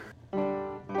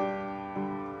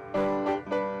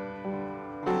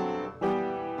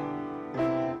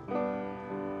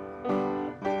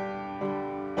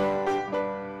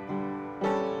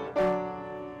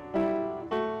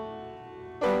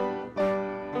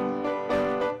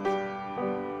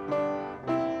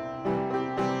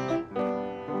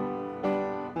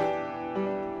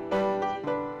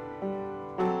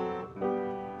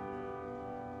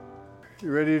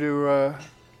You ready to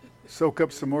soak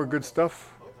up some more good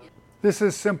stuff? This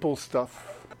is simple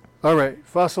stuff. All right,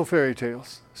 fossil fairy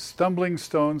tales. Stumbling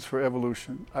stones for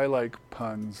evolution. I like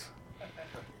puns.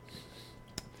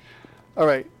 All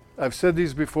right, I've said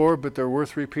these before, but they're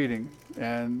worth repeating.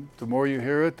 And the more you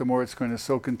hear it, the more it's going to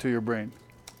soak into your brain.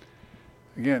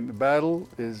 Again, the battle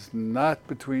is not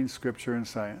between Scripture and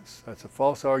science. That's a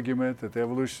false argument that the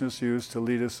evolutionists use to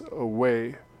lead us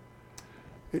away.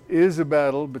 It is a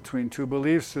battle between two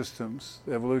belief systems.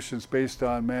 Evolution is based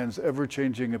on man's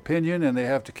ever-changing opinion, and they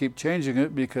have to keep changing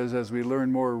it because as we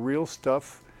learn more real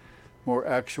stuff, more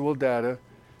actual data,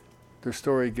 their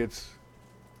story gets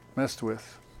messed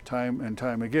with time and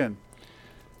time again.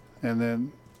 And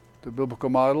then the biblical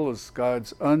model is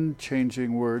God's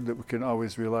unchanging word that we can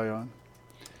always rely on.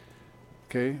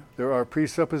 Okay, there are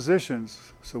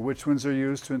presuppositions. So which ones are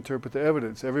used to interpret the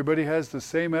evidence? Everybody has the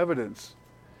same evidence.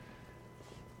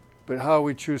 But how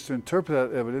we choose to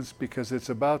interpret that evidence, because it's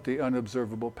about the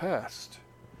unobservable past.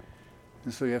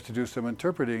 And so you have to do some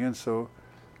interpreting. And so,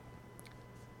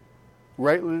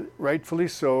 rightfully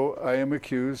so, I am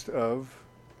accused of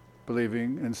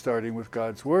believing and starting with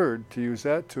God's Word, to use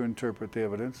that to interpret the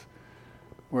evidence,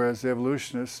 whereas the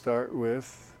evolutionists start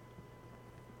with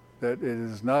that it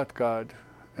is not God,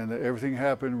 and that everything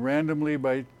happened randomly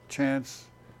by chance,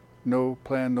 no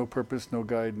plan, no purpose, no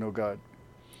guide, no God.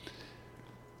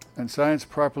 And science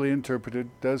properly interpreted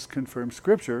does confirm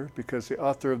Scripture, because the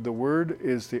author of the Word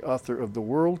is the author of the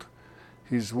world.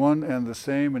 He's one and the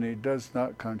same, and he does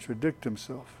not contradict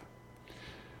himself.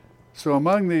 So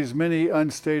among these many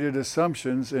unstated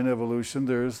assumptions in evolution,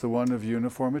 there is the one of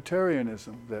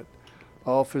uniformitarianism, that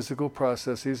all physical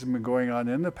processes have been going on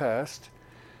in the past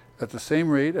at the same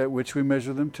rate at which we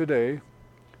measure them today,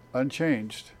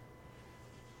 unchanged.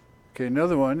 Okay,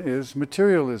 another one is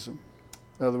materialism.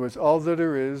 In other words, all that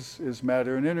there is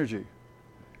matter and energy.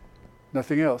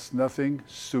 Nothing else, nothing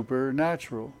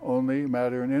supernatural, only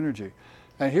matter and energy.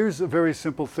 And here's a very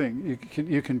simple thing.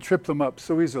 You can trip them up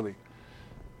so easily.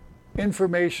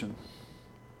 Information.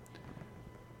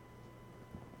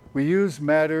 We use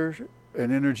matter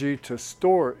and energy to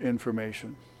store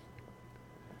information.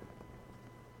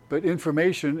 But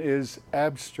information is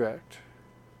abstract.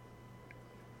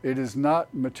 It is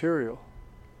not material.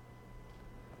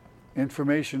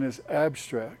 Information is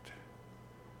abstract.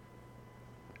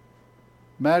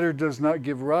 Matter does not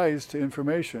give rise to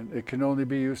information. It can only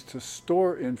be used to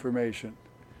store information.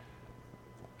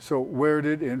 So where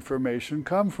did information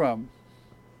come from?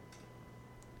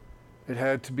 It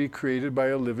had to be created by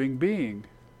a living being.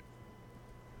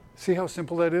 See how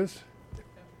simple that is?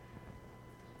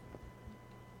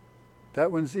 That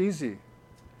one's easy.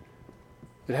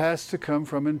 It has to come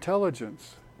from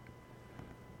intelligence.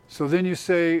 So then you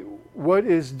say, what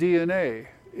is DNA?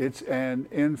 It's an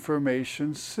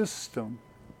information system.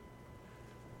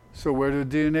 So where did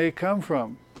DNA come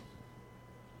from?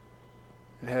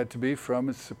 It had to be from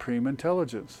its supreme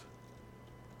intelligence.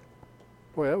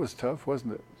 Boy, that was tough,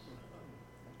 wasn't it?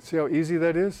 See how easy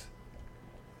that is?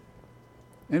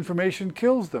 Information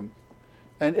kills them.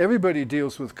 And everybody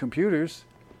deals with computers.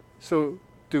 So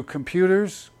do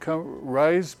computers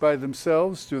rise by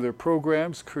themselves? Do their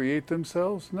programs create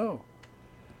themselves? No.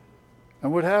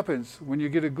 And what happens when you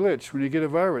get a glitch, when you get a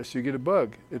virus, you get a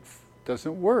bug? It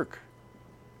doesn't work.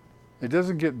 It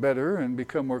doesn't get better and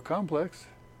become more complex.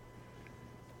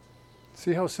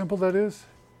 See how simple that is?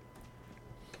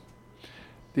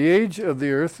 The age of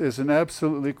the earth is an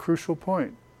absolutely crucial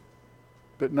point,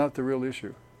 but not the real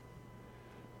issue.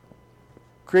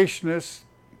 Creationists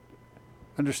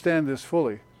understand this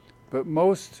fully, but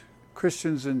most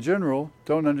Christians in general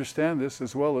don't understand this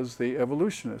as well as the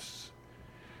evolutionists.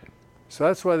 So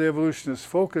that's why the evolutionists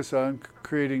focus on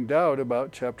creating doubt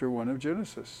about chapter 1 of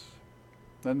Genesis,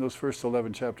 and those first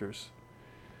 11 chapters.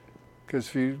 Because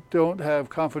if you don't have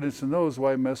confidence in those,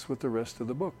 why mess with the rest of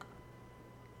the book?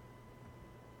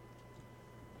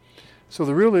 So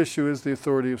the real issue is the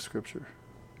authority of Scripture.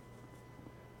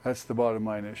 That's the bottom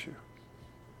line issue.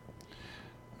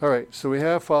 All right, so we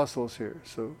have fossils here.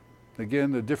 So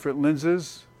again, the different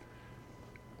lenses.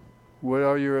 What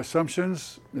are your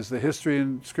assumptions? Is the history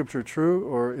in Scripture true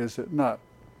or is it not?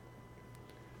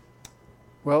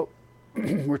 Well,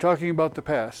 we're talking about the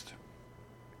past.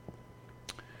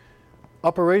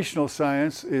 Operational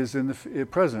science is in the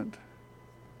present.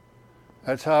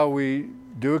 That's how we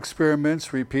do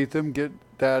experiments, repeat them, get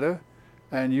data,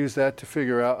 and use that to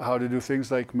figure out how to do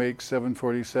things like make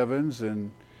 747s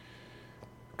and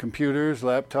computers,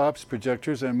 laptops,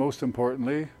 projectors, and most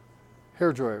importantly,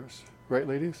 hair dryers. Right,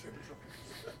 ladies?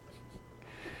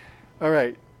 All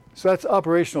right, so that's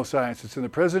operational science. It's in the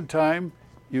present time.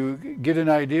 You get an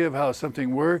idea of how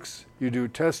something works, you do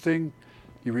testing,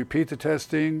 you repeat the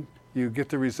testing, you get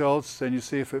the results, and you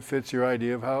see if it fits your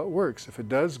idea of how it works. If it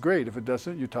does, great. If it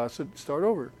doesn't, you toss it and start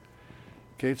over.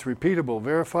 Okay, it's repeatable,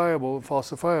 verifiable, and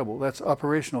falsifiable. That's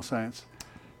operational science.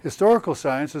 Historical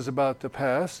science is about the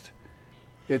past.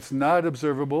 It's not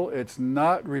observable, it's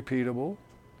not repeatable,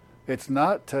 it's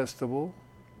not testable,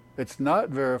 it's not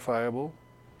verifiable,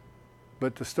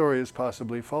 but the story is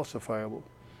possibly falsifiable.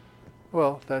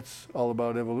 Well, that's all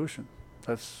about evolution.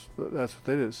 That's what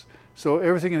it is. So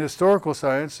everything in historical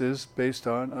science is based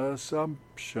on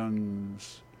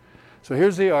assumptions. So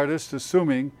here's the artist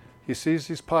assuming, he sees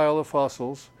this pile of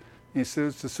fossils, he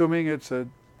says, assuming it's a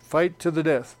fight to the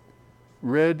death,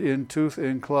 red in tooth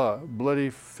and claw, bloody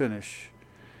finish.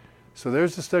 So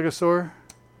there's the stegosaur,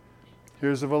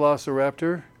 here's the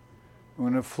velociraptor. I'm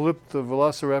going to flip the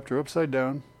velociraptor upside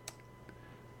down,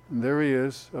 and there he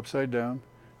is, upside down.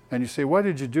 And you say, why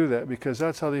did you do that? Because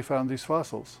that's how they found these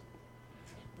fossils.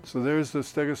 So there's the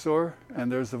stegosaur,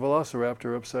 and there's the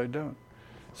velociraptor upside down.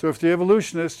 So if the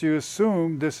evolutionist, you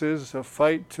assume this is a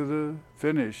fight to the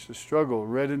finish, a struggle,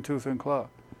 red in tooth and claw.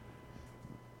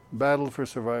 Battle for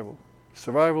survival.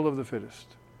 Survival of the fittest.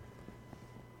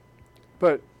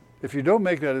 But if you don't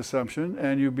make that assumption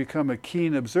and you become a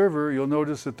keen observer, you'll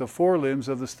notice that the forelimbs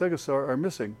of the stegosaur are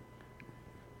missing.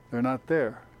 They're not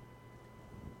there.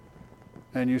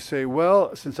 And you say,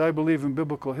 well, since I believe in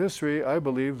biblical history, I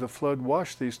believe the flood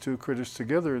washed these two critters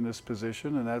together in this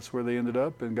position, and that's where they ended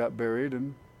up and got buried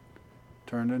and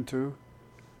turned into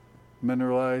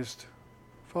mineralized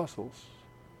fossils.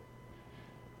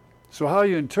 So how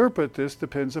you interpret this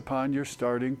depends upon your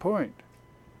starting point,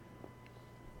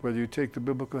 whether you take the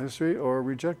biblical history or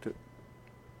reject it.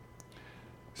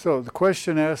 So the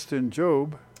question asked in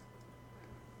Job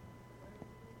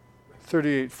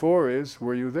 38:4 is,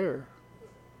 were you there?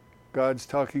 God's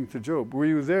talking to Job. Were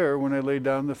you there when I laid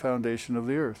down the foundation of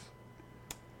the earth?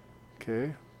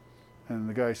 Okay. And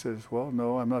the guy says, well,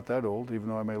 no, I'm not that old, even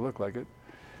though I may look like it.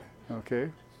 Okay.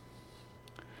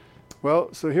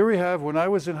 Well, so here we have, when I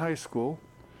was in high school,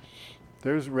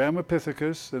 there's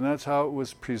Ramapithecus, and that's how it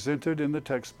was presented in the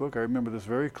textbook. I remember this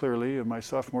very clearly in my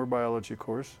sophomore biology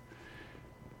course.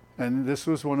 And this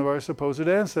was one of our supposed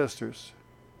ancestors.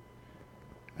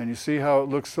 And you see how it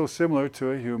looks so similar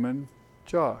to a human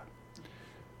jaw.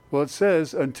 Well, it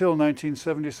says until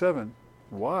 1977.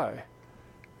 Why?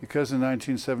 Because in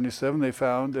 1977 they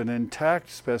found an intact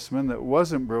specimen that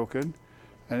wasn't broken,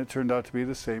 and it turned out to be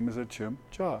the same as a chimp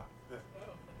jaw.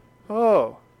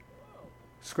 Oh,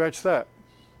 scratch that.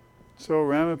 So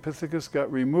Ramapithecus got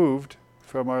removed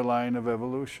from our line of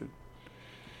evolution.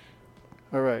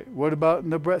 All right, what about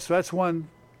Nebraska? So that's one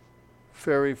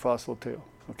fairy fossil tale,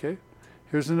 okay?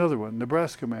 Here's another one,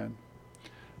 Nebraska Man.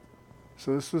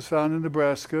 So this was found in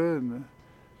Nebraska, and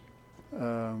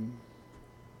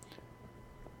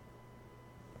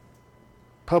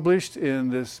published in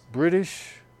this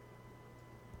British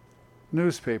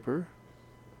newspaper,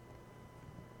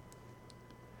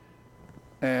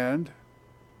 and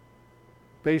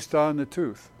based on the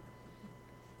tooth.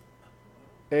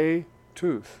 A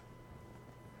tooth.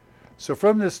 So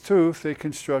from this tooth they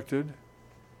constructed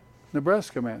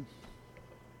Nebraska Man.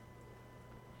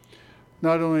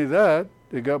 Not only that,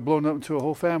 it got blown up into a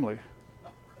whole family.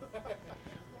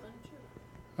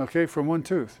 Okay, from one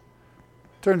tooth.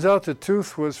 Turns out the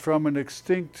tooth was from an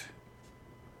extinct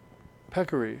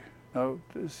peccary. Now,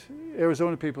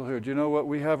 Arizona people here, do you know what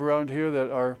we have around here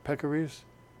that are peccaries?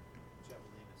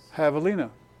 Javelina.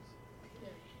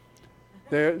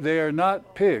 They are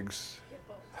not pigs.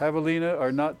 Javelina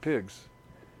are not pigs.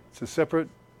 It's a separate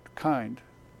kind.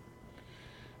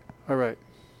 All right.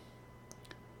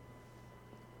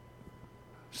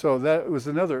 So that was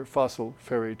another fossil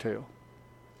fairy tale.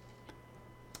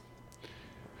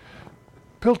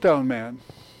 Piltdown Man.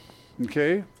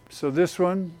 Okay, so this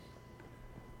one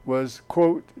was,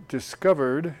 quote,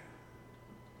 discovered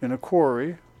in a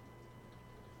quarry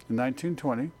in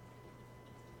 1920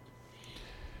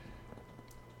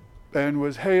 and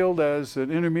was hailed as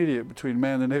an intermediate between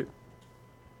man and ape.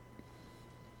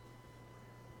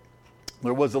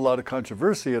 There was a lot of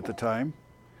controversy at the time.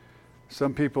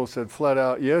 Some people said flat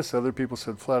out yes, other people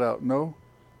said flat out no.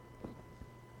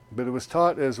 But it was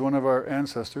taught as one of our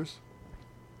ancestors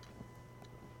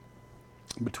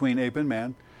between ape and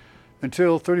man,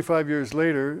 until 35 years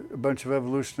later, a bunch of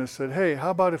evolutionists said, hey,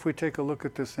 how about if we take a look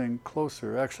at this thing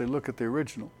closer, actually look at the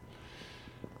original?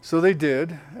 So they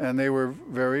did, and they were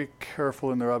very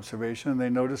careful in their observation, and they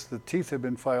noticed the teeth had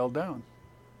been filed down.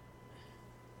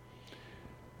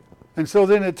 And so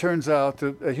then it turns out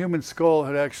that a human skull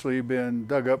had actually been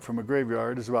dug up from a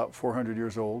graveyard. It's about 400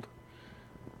 years old.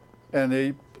 And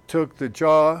they took the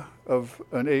jaw of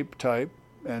an ape type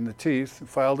and the teeth,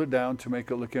 filed it down to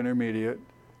make it look intermediate,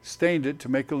 stained it to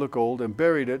make it look old, and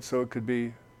buried it so it could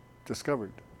be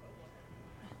discovered.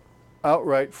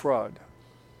 Outright fraud.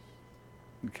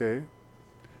 Okay?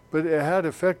 But it had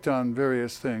effect on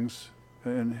various things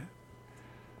in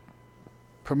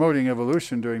promoting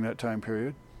evolution during that time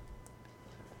period.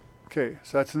 Okay,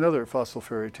 so that's another fossil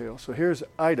fairy tale. So here's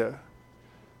Ida.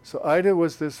 So Ida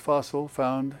was this fossil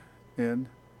found in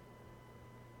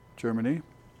Germany,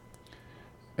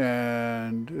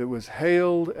 and it was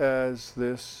hailed as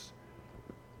this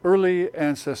early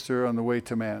ancestor on the way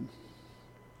to man.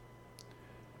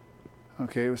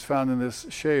 Okay, it was found in this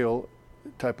shale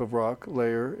type of rock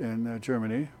layer in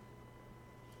Germany.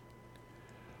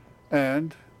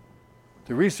 And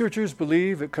the researchers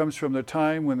believe it comes from the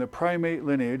time when the primate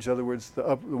lineage, in other words,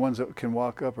 the ones that can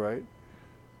walk upright,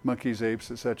 monkeys,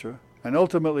 apes, etc., and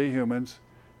ultimately humans,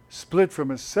 split from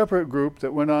a separate group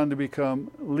that went on to become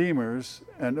lemurs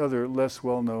and other less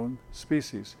well-known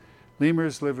species.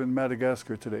 Lemurs live in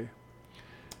Madagascar today.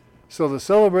 So the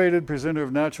celebrated presenter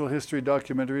of natural history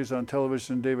documentaries on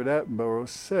television, David Attenborough,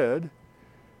 said,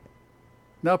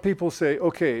 now people say,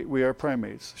 okay, we are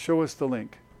primates. Show us the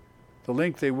link. The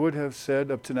link they would have said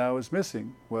up to now is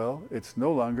missing. Well, it's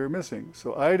no longer missing.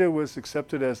 So Ida was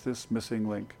accepted as this missing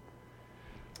link.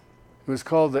 It was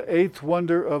called the eighth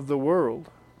wonder of the world.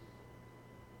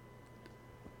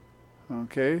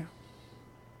 Okay?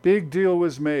 Big deal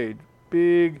was made.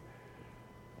 Big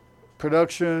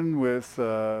production with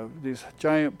these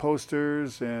giant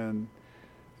posters and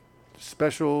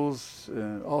specials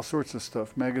and all sorts of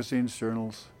stuff. Magazines,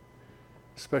 journals,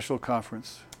 special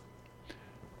conference.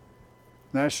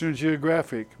 National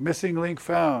Geographic, missing link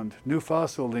found. New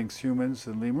fossil links humans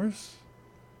and lemurs.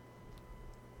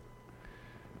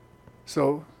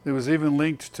 So it was even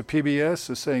linked to PBS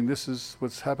as saying this is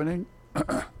what's happening.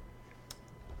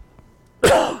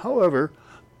 However,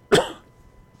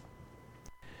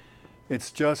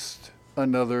 it's just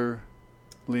another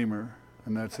lemur,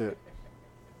 and that's it.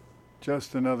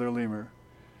 Just another lemur.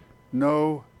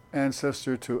 No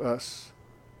ancestor to us.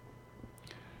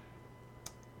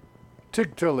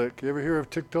 Tiktaalik. You ever hear of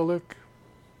Tiktaalik?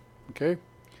 Okay.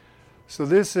 So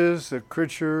this is a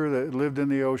creature that lived in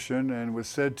the ocean and was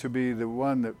said to be the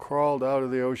one that crawled out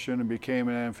of the ocean and became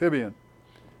an amphibian.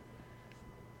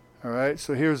 All right,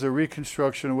 so here's a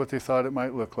reconstruction of what they thought it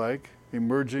might look like,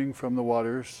 emerging from the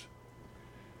waters.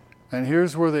 And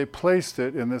here's where they placed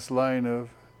it in this line of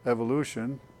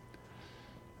evolution,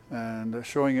 and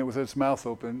showing it with its mouth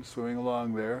open, swimming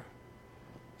along there.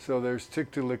 So there's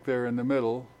Tiktaalik there in the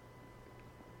middle,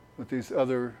 with these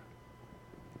other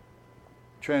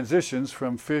transitions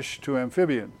from fish to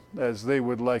amphibian, as they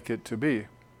would like it to be.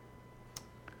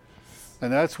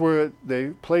 And that's where they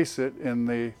place it in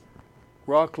the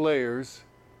rock layers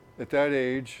at that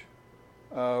age,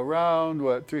 around,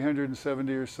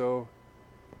 370 or so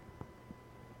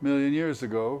million years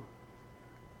ago.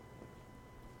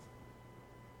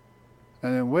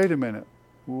 And then, wait a minute,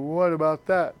 what about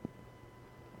that?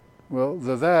 Well,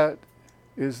 that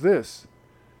is this.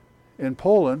 In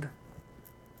Poland,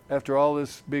 after all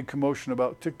this big commotion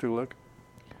about Tiktaalik,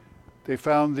 they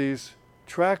found these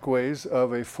trackways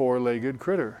of a four-legged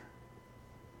critter.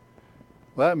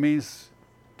 Well, that means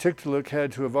Tiktaalik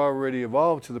had to have already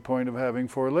evolved to the point of having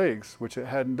four legs, which it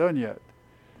hadn't done yet.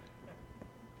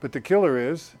 But the killer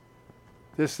is,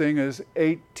 this thing is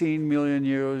 18 million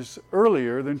years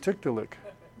earlier than Tiktaalik.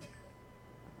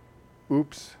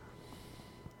 Oops.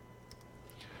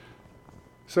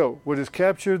 So, what has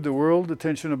captured the world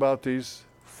attention about these,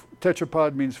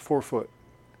 tetrapod means 4 foot,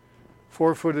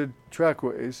 4-footed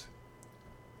trackways,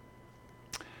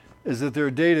 is that they're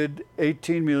dated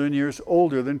 18 million years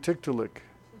older than Tiktaalik.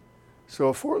 So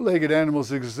if four-legged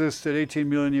animals existed 18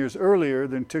 million years earlier,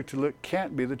 then Tiktaalik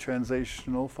can't be the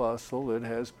translational fossil it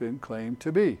has been claimed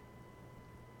to be.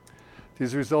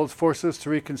 These results force us to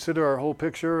reconsider our whole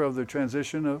picture of the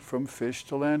transition from fish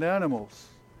to land animals.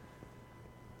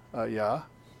 Yeah.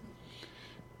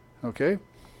 Okay.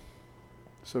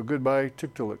 So goodbye,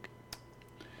 Tiktaalik.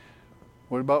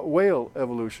 What about whale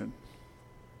evolution?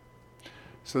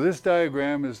 So this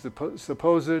diagram is the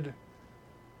supposed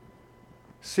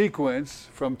sequence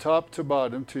from top to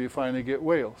bottom till you finally get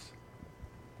whales.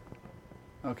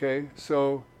 Okay,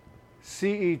 so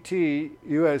CET,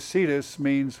 Cetus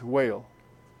means whale.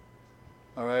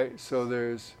 All right, so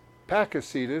there's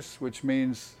Pakicetus, which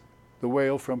means the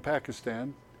whale from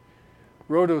Pakistan,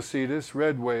 Rhodocetus,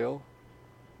 red whale,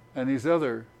 and these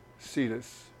other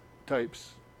cetus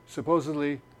types,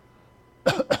 supposedly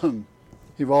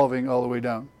evolving all the way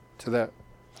down to that.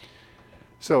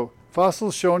 So,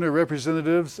 fossils shown are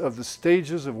representatives of the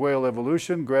stages of whale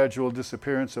evolution: gradual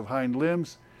disappearance of hind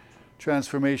limbs,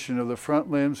 transformation of the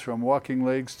front limbs from walking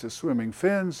legs to swimming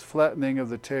fins, flattening of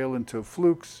the tail into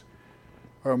flukes,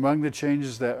 are among the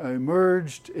changes that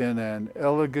emerged in an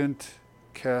elegant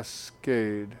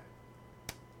cascade.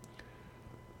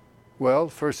 Well,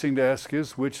 first thing to ask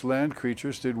is, which land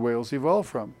creatures did whales evolve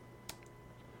from?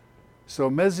 So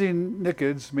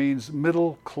mesonychids means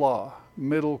middle claw,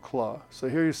 middle claw. So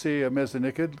here you see a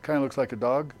mesonychid, kind of looks like a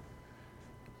dog.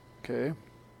 Okay.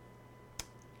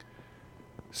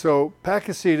 So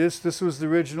Pakicetus, this was the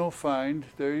original find.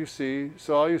 There you see.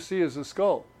 So all you see is a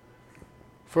skull.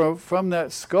 From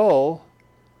that skull,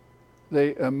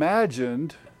 they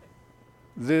imagined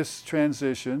this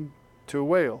transition to a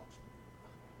whale.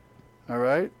 All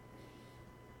right?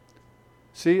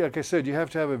 See, like I said, you have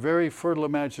to have a very fertile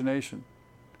imagination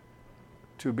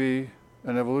to be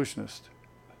an evolutionist.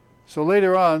 So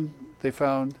later on, they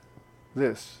found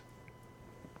this.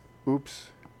 Oops.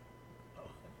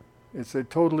 It's a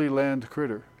totally land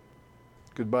critter.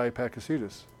 Goodbye,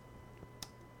 Pakicetus.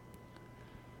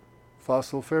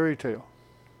 Fossil fairy tale.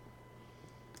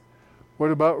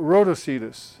 What about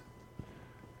Rhodocetus?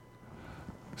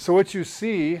 So what you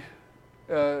see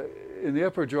in the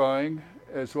upper drawing,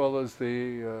 as well as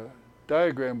the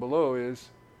diagram below, is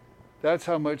that's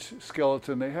how much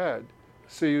skeleton they had.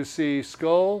 So you see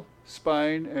skull,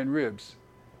 spine, and ribs.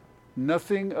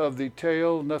 Nothing of the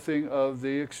tail, nothing of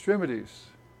the extremities.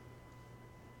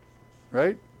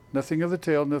 Right? Nothing of the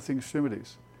tail, nothing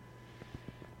extremities.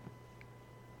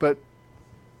 But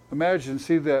imagine,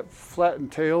 see that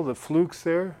flattened tail, the flukes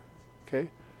there? Okay?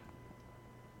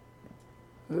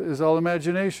 It's all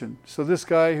imagination. So this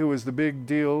guy who was the big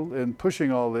deal in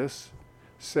pushing all this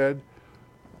said,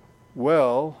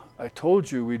 well, I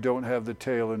told you we don't have the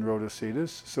tail in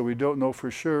Rhodocetus, so we don't know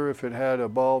for sure if it had a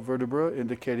ball vertebra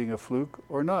indicating a fluke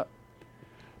or not.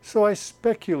 So I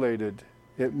speculated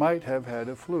it might have had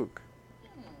a fluke.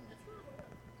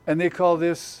 And they call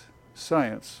this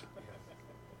science.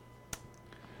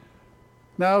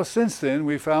 Now, since then,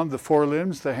 we found the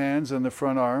forelimbs, the hands, and the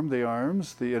front arm, the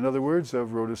arms, in other words, of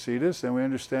Rhodocetus, and we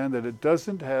understand that it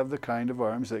doesn't have the kind of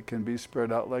arms that can be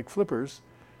spread out like flippers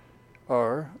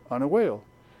are on a whale.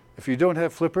 If you don't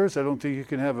have flippers, I don't think you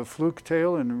can have a fluke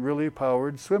tail and really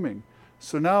powered swimming.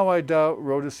 So now I doubt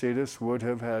Rhodocetus would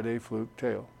have had a fluke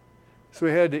tail. So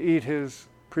we had to eat his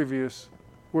previous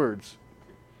words.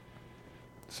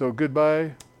 So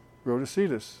goodbye,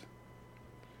 Rhodocetus.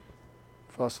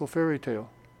 Fossil fairy tale.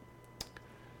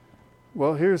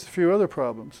 Well, here's a few other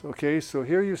problems. Okay, so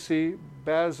here you see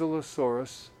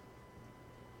Basilosaurus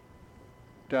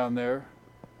down there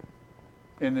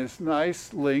in this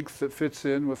nice length that fits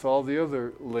in with all the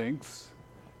other lengths.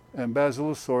 And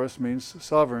Basilosaurus means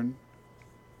sovereign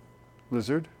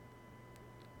lizard.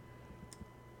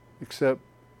 Except,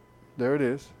 there it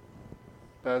is,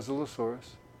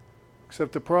 Basilosaurus.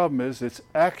 Except the problem is its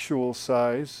actual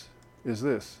size is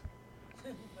this.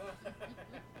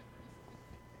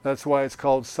 That's why it's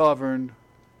called sovereign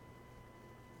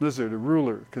lizard, a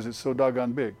ruler, because it's so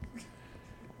doggone big.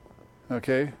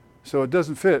 Okay, so it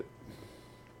doesn't fit.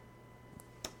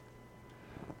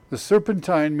 The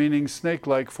serpentine, meaning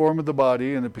snake-like form of the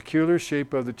body and the peculiar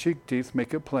shape of the cheek teeth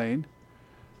make it plain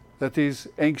that these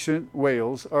ancient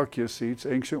whales,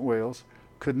 archaeocetes, ancient whales,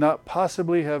 could not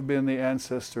possibly have been the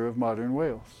ancestor of modern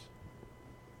whales.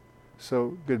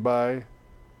 So goodbye,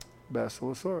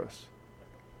 Basilosaurus.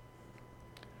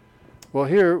 Well,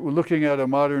 here we're looking at a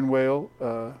modern whale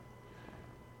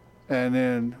and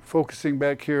then focusing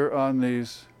back here on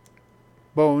these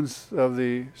bones of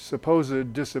the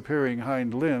supposed disappearing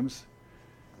hind limbs.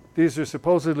 These are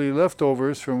supposedly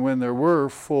leftovers from when there were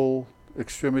full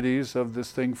extremities of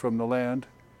this thing from the land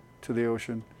to the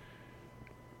ocean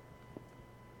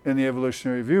in the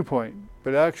evolutionary viewpoint.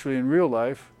 But actually in real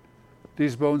life,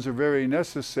 these bones are very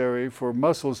necessary for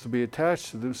muscles to be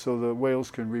attached to them so the whales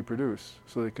can reproduce,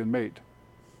 so they can mate.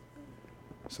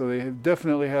 So they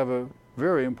definitely have a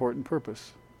very important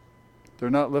purpose. They're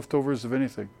not leftovers of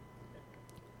anything.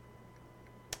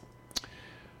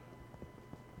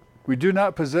 We do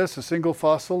not possess a single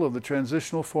fossil of the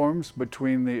transitional forms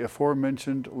between the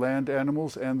aforementioned land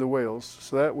animals and the whales.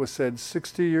 So that was said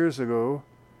 60 years ago,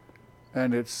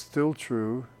 and it's still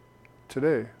true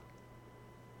today.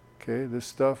 Okay, this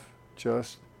stuff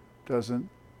just doesn't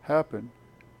happen,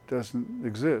 doesn't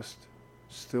exist.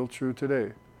 Still true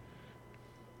today.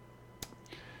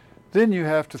 Then you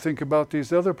have to think about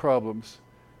these other problems.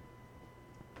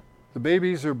 The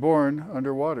babies are born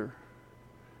underwater.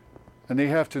 And they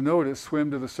have to know to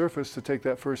swim to the surface to take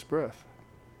that first breath.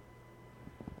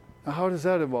 Now how does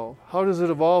that evolve? How does it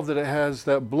evolve that it has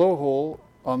that blowhole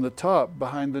on the top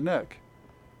behind the neck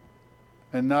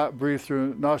and not breathe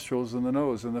through nostrils and the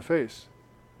nose and the face?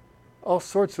 All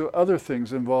sorts of other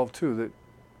things involved too that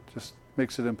just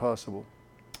makes it impossible.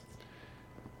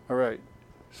 All right,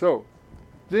 so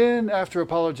then after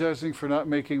apologizing for not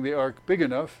making the ark big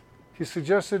enough, he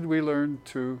suggested we learn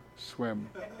to swim.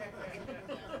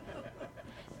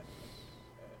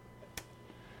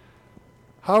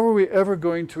 How are we ever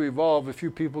going to evolve if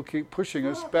you people keep pushing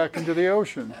us back into the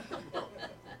ocean?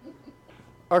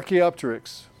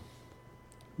 Archaeopteryx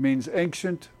means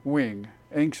ancient wing,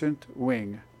 ancient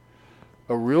wing.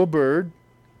 A real bird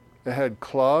that had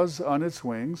claws on its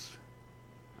wings.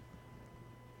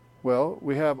 Well,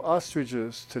 we have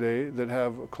ostriches today that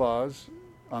have claws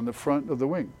on the front of the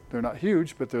wing. They're not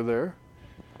huge, but they're there.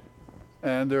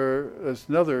 And there's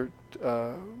another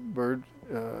bird,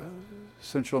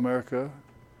 Central America,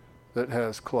 that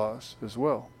has claws as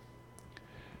well.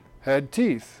 Had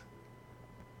teeth.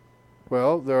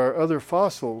 Well, there are other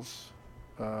fossils.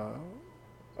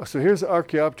 So here's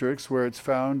Archaeopteryx, where it's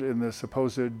found in the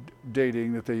supposed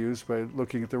dating that they use by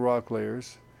looking at the rock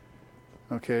layers.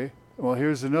 Okay, well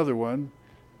here's another one,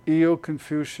 Io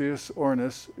Confucius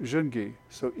Ornis Zhengi.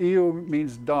 So Io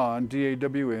means dawn,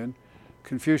 D-A-W-N.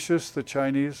 Confucius, the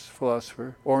Chinese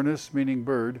philosopher. Ornis meaning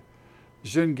bird.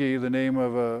 Zhengi, the name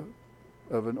of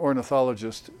an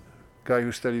ornithologist, guy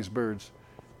who studies birds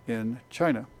in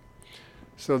China.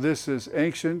 So this is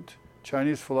ancient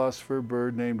Chinese philosopher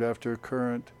bird named after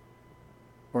current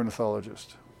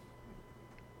ornithologist.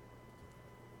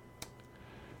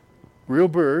 Real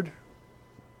bird,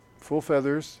 full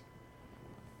feathers,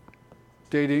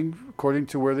 dating according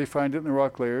to where they find it in the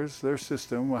rock layers, their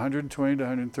system, 120 to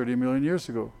 130 million years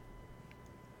ago.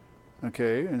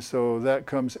 Okay, and so that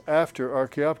comes after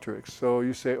Archaeopteryx. So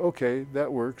you say, okay,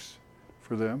 that works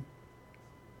for them.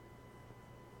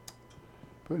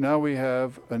 But now we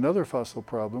have another fossil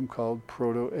problem called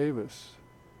Proto-Avis,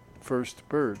 first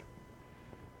bird,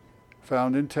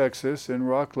 found in Texas in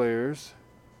rock layers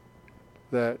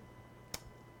that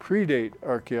predate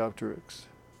Archaeopteryx.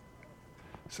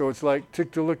 So it's like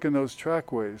Tiktaalik in those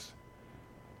trackways.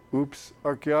 Oops,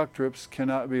 Archaeopteryx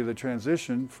cannot be the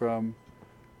transition from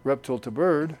reptile to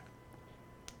bird,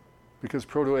 because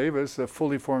Proto-Avis, a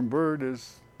fully formed bird,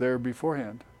 is there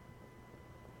beforehand.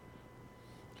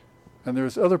 And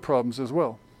there's other problems as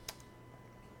well.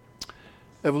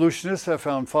 Evolutionists have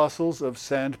found fossils of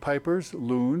sandpipers,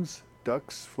 loons,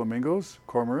 ducks, flamingos,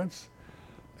 cormorants,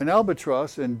 and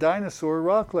albatross in dinosaur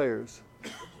rock layers.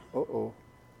 Uh-oh.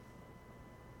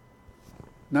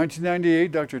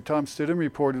 1998, Dr. Tom Stidham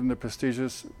reported in the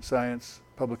prestigious science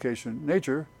publication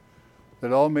Nature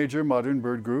that all major modern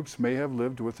bird groups may have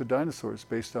lived with the dinosaurs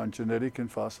based on genetic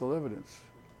and fossil evidence.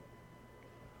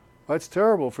 Well, that's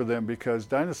terrible for them because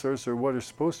dinosaurs are what are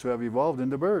supposed to have evolved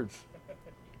into birds.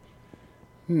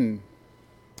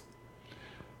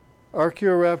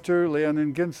 Archaeoraptor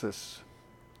leonengensis.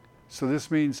 So this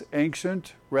means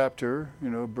ancient raptor,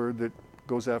 a bird that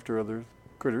goes after other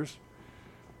critters,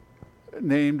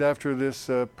 named after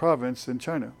this province in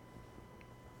China.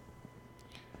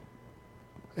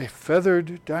 A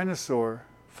feathered dinosaur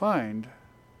find.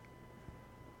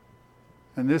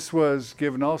 And this was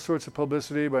given all sorts of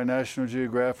publicity by National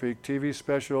Geographic, TV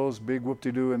specials, big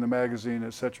whoop-de-doo in the magazine,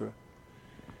 etc.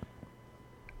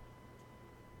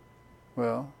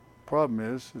 Well, problem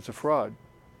is, it's a fraud.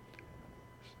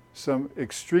 Some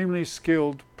extremely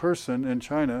skilled person in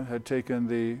China had taken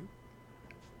the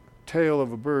tail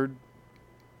of a bird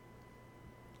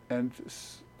and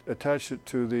attached it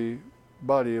to the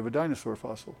body of a dinosaur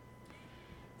fossil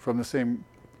from the same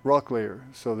rock layer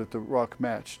so that the rock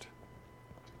matched.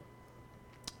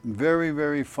 Very,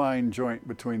 very fine joint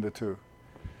between the two.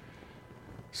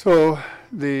 So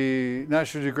the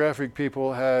National Geographic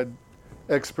people had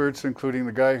experts, including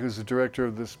the guy who's the director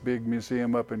of this big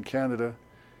museum up in Canada,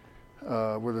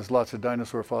 where there's lots of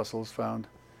dinosaur fossils found,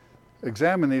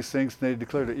 examine these things, and they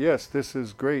declared it, yes, this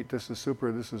is great, this is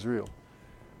super, this is real.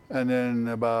 And then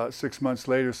about 6 months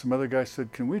later, some other guy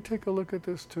said, can we take a look at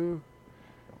this too?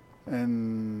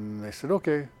 And they said,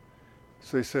 okay.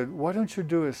 So they said, why don't you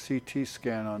do a CT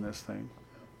scan on this thing?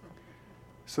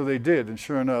 So they did, and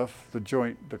sure enough, the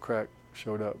joint, the crack,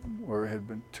 showed up where it had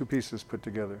been two pieces put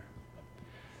together.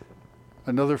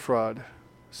 Another fraud.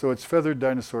 So it's feathered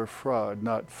dinosaur fraud,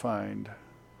 not find.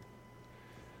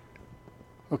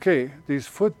 Okay, these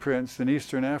footprints in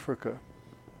Eastern Africa.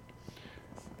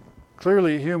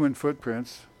 Clearly human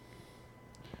footprints,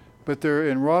 but they're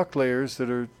in rock layers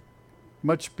that are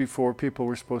much before people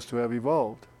were supposed to have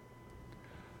evolved.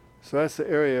 So that's the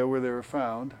area where they were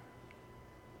found.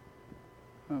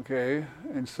 Okay,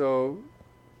 and so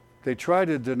they try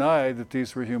to deny that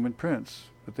these were human prints,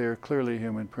 but they are clearly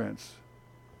human prints.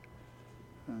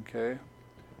 Okay,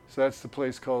 so that's the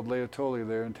place called Laetoli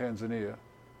there in Tanzania.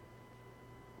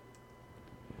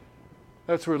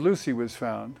 That's where Lucy was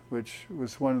found, which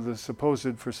was one of the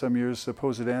supposed, for some years,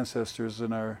 supposed ancestors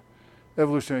in our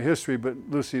evolutionary history, but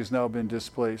Lucy has now been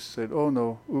displaced. Said, oh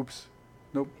no, oops,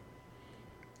 nope.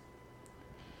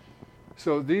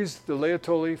 So these, the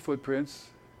Laetoli footprints,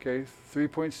 okay,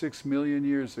 3.6 million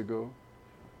years ago,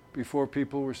 before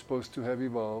people were supposed to have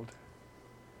evolved.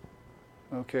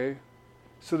 Okay,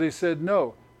 so they said,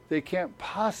 no, they can't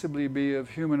possibly be of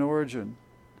human origin.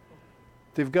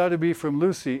 They've got to be from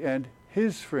Lucy and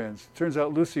his friends. Turns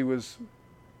out Lucy was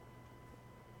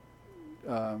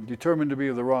determined to be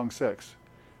of the wrong sex.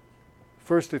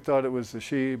 First they thought it was a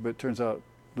she, but it turns out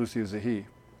Lucy is a he.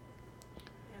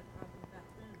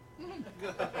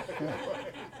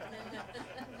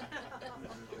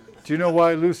 Do you know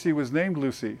why Lucy was named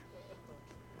Lucy?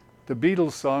 The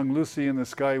Beatles song Lucy in the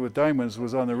Sky with Diamonds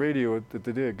was on the radio at the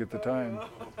dig at the time.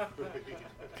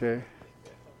 Okay.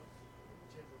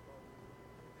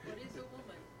 What is a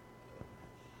woman?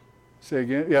 Say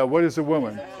again? Yeah, what is a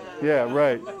woman? Yeah,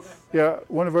 right. Yeah,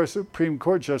 one of our Supreme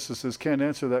Court justices can't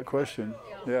answer that question.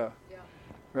 Yeah.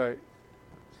 Right.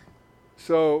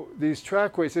 So these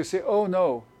trackways, they say, oh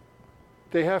no,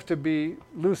 they have to be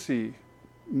Lucy,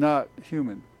 not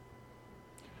human.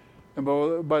 And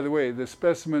by the way, the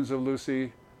specimens of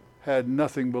Lucy had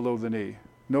nothing below the knee,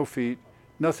 no feet,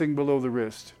 nothing below the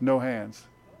wrist, no hands.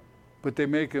 But they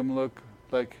make them look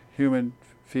like human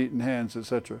feet and hands,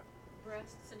 etc.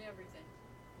 Breasts and everything.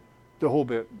 The whole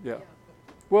bit, yeah.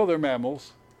 Well, they're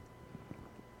mammals.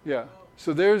 Yeah.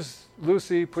 So there's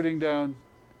Lucy putting down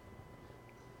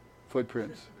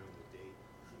footprints.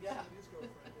 Yeah.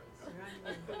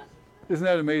 Isn't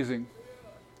that amazing?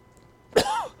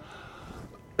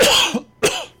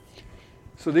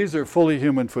 So these are fully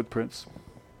human footprints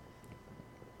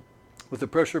with the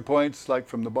pressure points like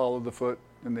from the ball of the foot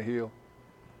and the heel.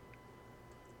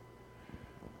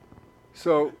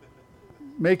 So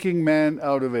making man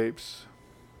out of apes.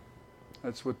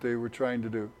 That's what they were trying to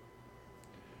do.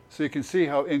 So you can see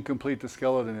how incomplete the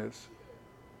skeleton is.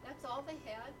 That's all they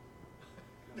had?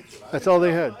 That's all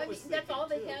they had. I mean, that's all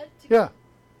they had? Yeah.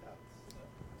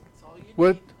 That's all you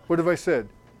need. What have I said?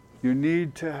 You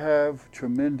need to have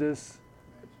tremendous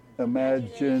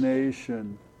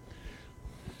imagination.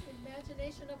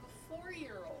 Imagination of a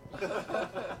 4-year-old.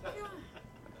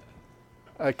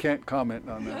 I can't comment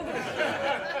on that.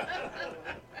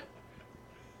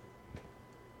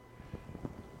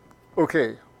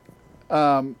 Okay.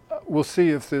 We'll see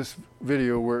if this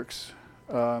video works.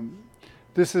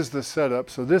 This is the setup.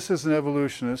 So this is an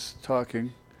evolutionist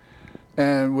talking.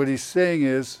 And what he's saying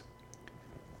is,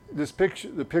 this picture,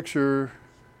 the picture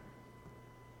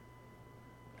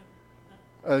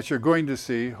that you're going to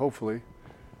see, hopefully,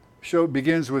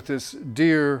 begins with this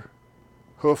deer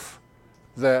hoof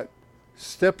that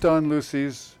stepped on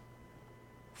Lucy's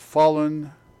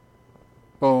fallen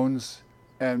bones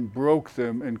and broke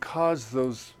them and caused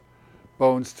those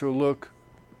bones to look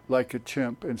like a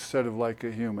chimp instead of like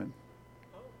a human.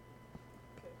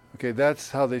 Okay, that's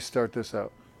how they start this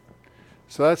out.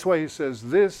 So that's why he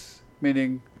says this,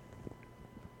 meaning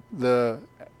the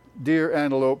deer,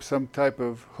 antelope, some type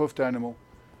of hoofed animal,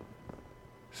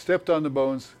 stepped on the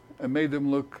bones and made them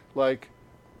look like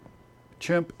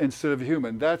chimp instead of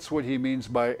human. That's what he means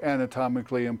by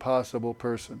anatomically impossible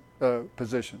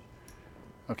position.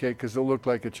 Okay, because they'll look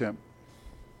like a chimp.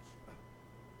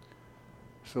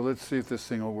 So let's see if this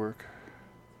thing will work.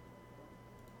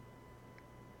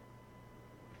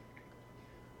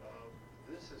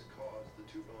 This has caused the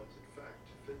two bones, in fact,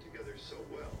 to fit together so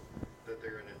well that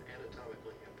they're in an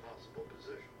anatomically impossible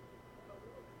position.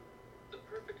 The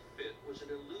perfect fit was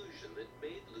an illusion that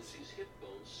made Lucy's hip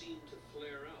bones seem to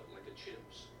flare out like a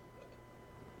chimp's.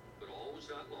 But all was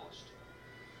not lost.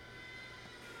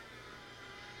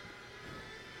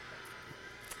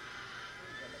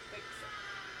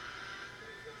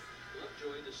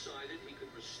 Lovejoy decided he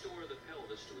could restore the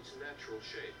pelvis to its natural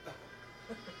shape.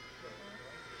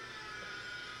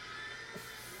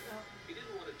 He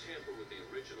didn't want to tamper with the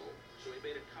original, so he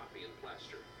made a copy in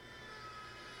plaster.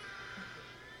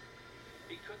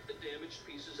 He cut the damaged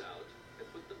pieces out and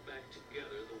put them back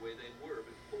together the way they were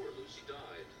before Lucy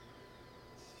died.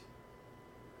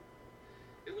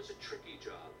 It was a tricky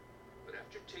job, but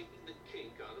after taking the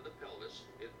kink out of the pelvis,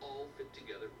 it all fit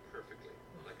together perfectly,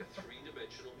 like a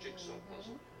three-dimensional jigsaw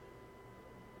puzzle.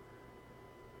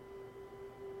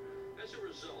 As a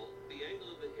result, the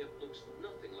angle of the hip looks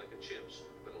nothing like a chimp's,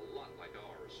 but a lot like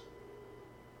ours.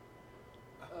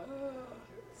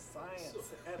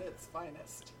 Science at its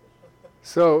finest.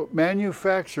 So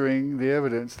manufacturing the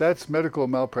evidence, that's medical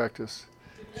malpractice.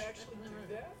 Did he actually do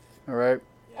that? All right.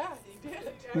 Yeah, he did. He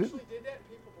actually did that, and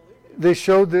people believed it. They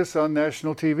showed this on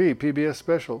national TV, PBS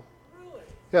special. Really?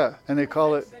 Yeah, and they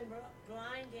call it, Been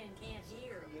blind and can't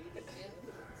hear.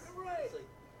 Right.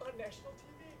 On national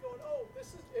TV, going, oh, it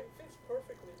fits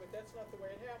perfectly, but that's not the way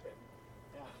it happened.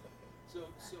 Yeah.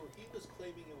 So he was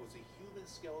claiming it was a human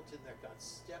skeleton that got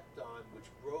stepped on, which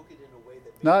broke it in a way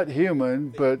that made not it- human,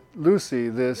 but Lucy,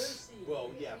 this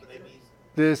Well, yeah, but I mean,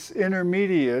 this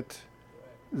intermediate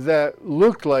that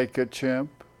looked like a chimp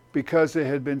because it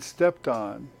had been stepped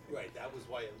on. right, that was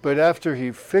why it But after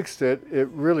he fixed it, it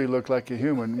really looked like a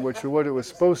human, which is what it was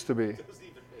supposed to be. doesn't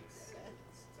even make sense.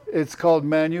 It's called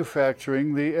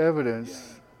manufacturing the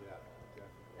evidence. Yeah,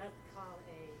 That's called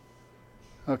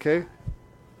Okay?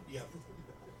 yeah.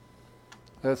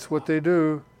 That's what they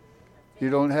do. You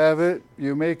don't have it,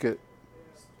 you make it.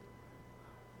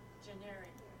 a generic.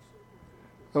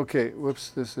 Okay, whoops,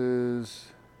 this is.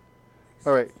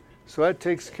 All right, so that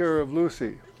takes care of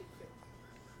Lucy.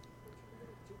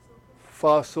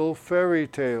 Fossil fairy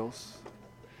tales.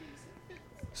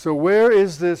 So, where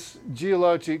is this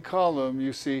geologic column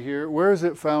you see here? Where is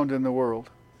it found in the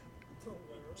world?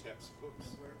 Textbooks.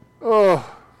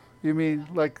 Oh, you mean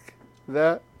like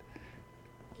that?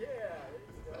 Yeah,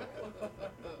 there you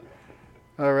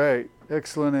go. All right,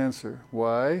 excellent answer.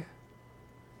 Why?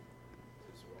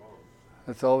 It's wrong.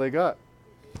 That's all they got.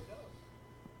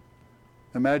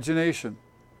 Imagination.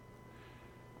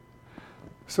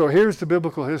 So here's the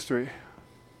biblical history.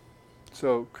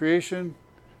 So creation,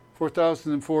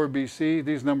 4004 BC.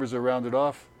 These numbers are rounded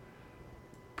off.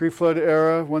 Pre-flood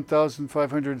era,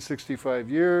 1,565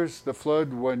 years. The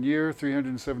flood, 1 year,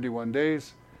 371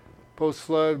 days.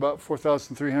 Post-flood, about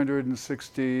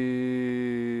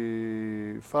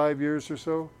 4,365 years or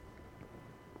so.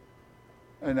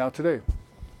 And now today.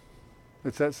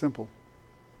 It's that simple.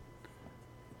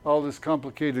 All this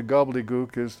complicated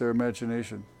gobbledygook is their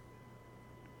imagination.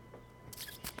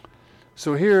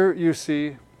 So here you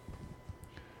see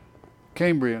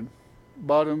Cambrian,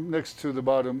 bottom next to the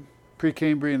bottom,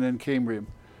 Precambrian and Cambrian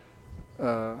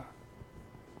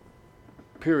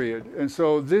period. And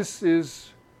so this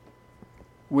is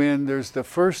when there's the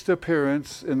first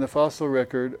appearance in the fossil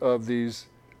record of these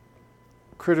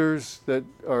critters that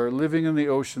are living in the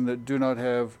ocean that do not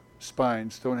have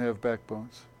spines, don't have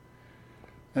backbones.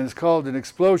 And it's called an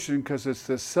explosion because it's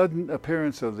the sudden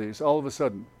appearance of these, all of a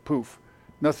sudden, poof.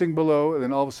 Nothing below, and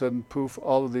then all of a sudden, poof,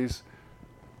 all of these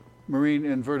marine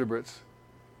invertebrates.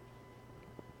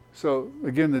 So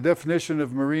again, the definition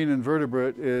of marine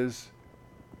invertebrate is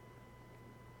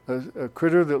a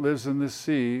critter that lives in the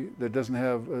sea that doesn't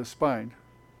have a spine,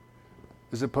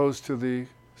 as opposed to the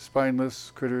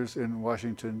spineless critters in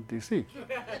Washington, D.C.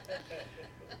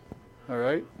 All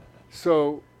right?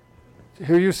 So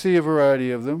here you see a variety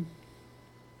of them.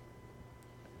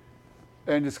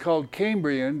 And it's called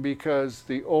Cambrian because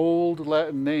the old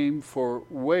Latin name for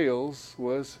whales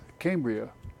was Cambria.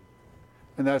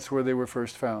 And that's where they were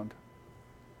first found.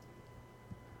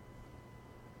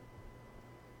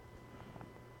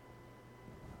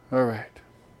 All right.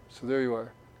 So there you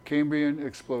are. Cambrian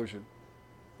explosion.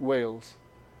 Whales.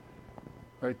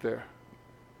 Right there.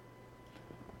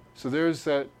 So there's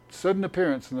that sudden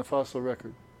appearance in the fossil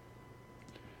record.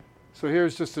 So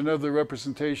here's just another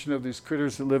representation of these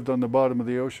critters that lived on the bottom of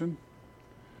the ocean.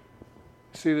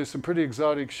 See, there's some pretty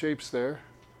exotic shapes there.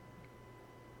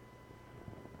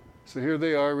 So here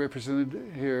they are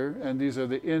represented here, and these are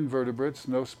the invertebrates,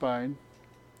 no spine.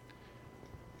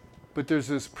 But there's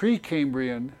this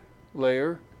Precambrian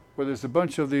layer where there's a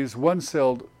bunch of these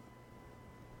one-celled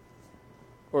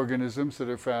organisms that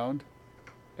are found,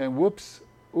 and oops,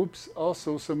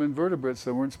 also some invertebrates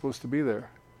that weren't supposed to be there.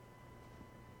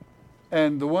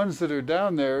 And the ones that are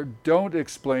down there don't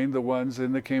explain the ones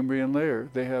in the Cambrian layer.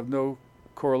 They have no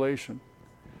correlation.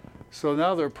 So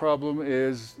now their problem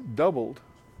is doubled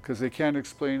because they can't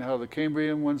explain how the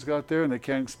Cambrian ones got there, and they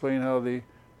can't explain how the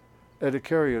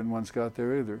Edicarian ones got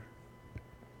there either.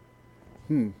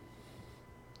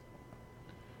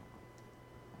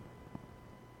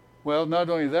 Well, not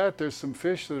only that, there's some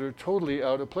fish that are totally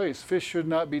out of place. Fish should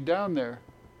not be down there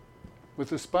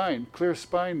with a spine, clear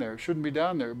spine there. Shouldn't be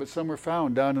down there, but some were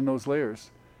found down in those layers.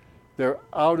 They're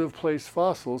out of place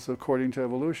fossils according to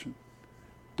evolution.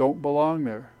 Don't belong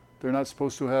there. They're not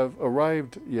supposed to have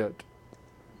arrived yet.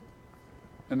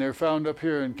 And they're found up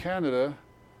here in Canada,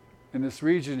 in this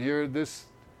region here. This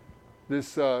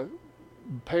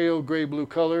pale gray-blue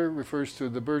color refers to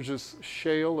the Burgess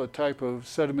Shale, a type of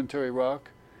sedimentary rock.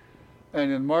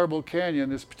 And in Marble Canyon,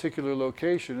 this particular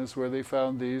location is where they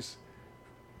found these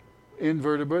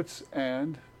invertebrates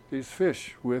and these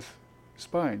fish with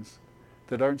spines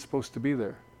that aren't supposed to be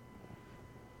there.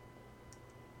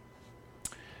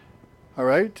 All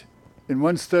right. In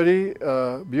one study,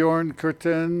 Bjorn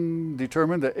Kurten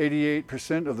determined that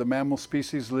 88% of the mammal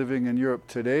species living in Europe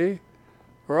today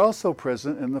are also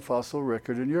present in the fossil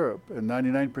record in Europe, and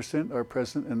 99% are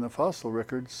present in the fossil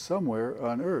record somewhere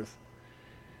on Earth.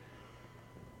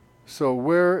 So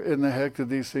where in the heck did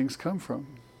these things come from?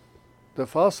 The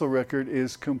fossil record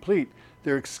is complete.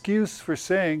 Their excuse for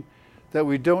saying that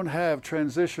we don't have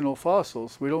transitional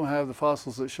fossils, we don't have the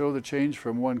fossils that show the change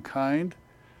from one kind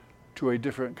to a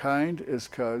different kind, is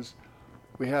because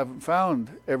we haven't found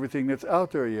everything that's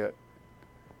out there yet.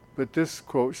 But this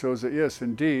quote shows that yes,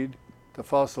 indeed, the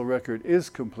fossil record is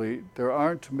complete. There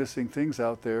aren't missing things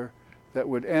out there that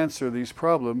would answer these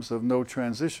problems of no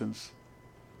transitions.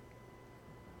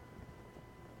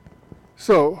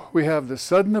 So we have the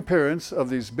sudden appearance of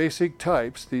these basic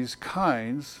types, these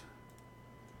kinds,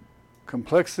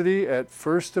 complexity at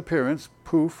first appearance,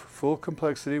 poof, full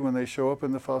complexity when they show up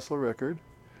in the fossil record,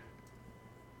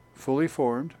 fully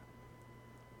formed.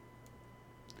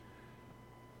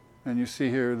 And you see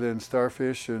here then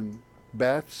starfish and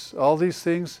bats, all these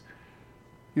things.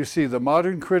 You see the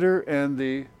modern critter and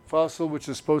the fossil, which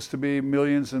is supposed to be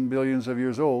millions and billions of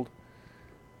years old,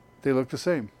 they look the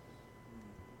same.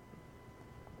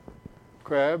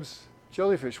 Crabs,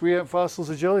 jellyfish. We have fossils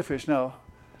of jellyfish. Now,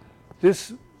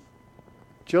 this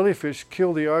jellyfish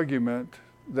kill the argument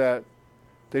that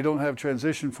they don't have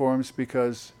transition forms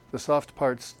because the soft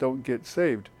parts don't get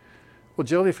saved. Well,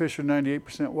 jellyfish are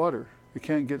 98% water. You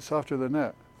can't get softer than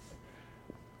that.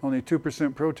 Only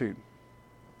 2% protein.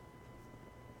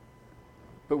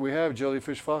 But we have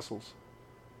jellyfish fossils.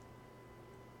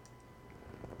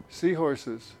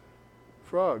 Seahorses,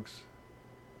 frogs,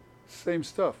 same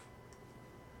stuff.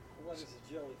 What is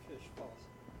a jellyfish fossil?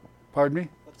 Pardon me?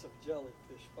 What's a jellyfish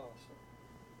fossil?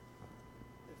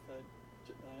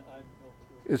 I have no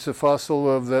clue. It's a fossil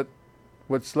of that,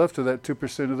 what's left of that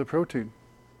 2% of the protein.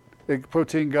 The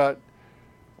protein got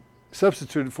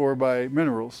substituted for by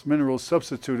minerals. Minerals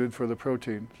substituted for the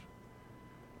proteins.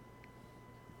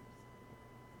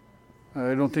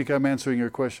 I don't think I'm answering your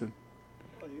question.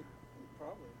 Well, you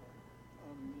probably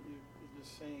are. You're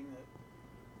just saying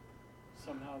that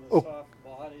somehow the Oh. soft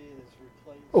body is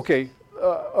replaced. Okay,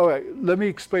 all right, let me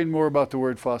explain more about the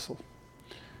word fossil.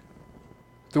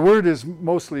 The word is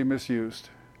mostly misused.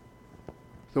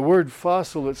 The word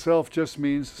fossil itself just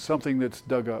means something that's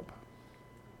dug up.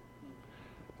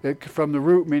 From the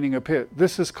root meaning a pit.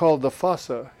 This is called the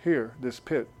fossa here, this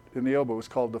pit in the elbow is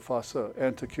called the fossa,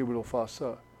 antecubital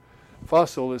fossa.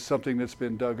 Fossil is something that's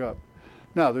been dug up.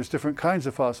 Now, there's different kinds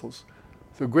of fossils.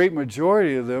 The great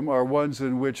majority of them are ones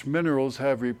in which minerals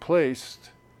have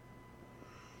replaced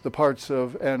the parts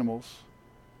of animals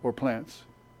or plants,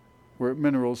 where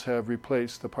minerals have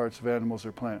replaced the parts of animals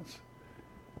or plants,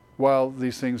 while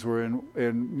these things were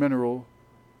in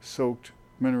mineral-soaked,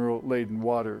 mineral-laden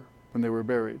water when they were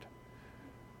buried.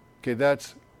 Okay,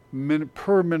 that's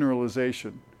per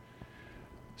mineralization.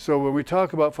 So when we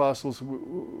talk about fossils,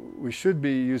 we should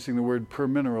be using the word per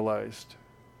mineralized,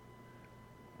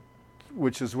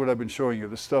 which is what I've been showing you,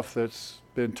 the stuff that's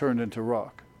been turned into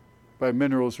rock by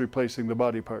minerals replacing the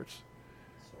body parts.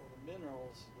 So the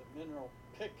mineral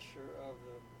picture of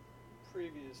the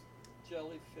previous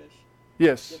jellyfish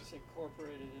Yes. gets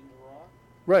incorporated into rock?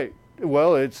 Right.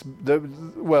 Well, it's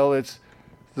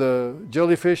the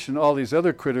jellyfish and all these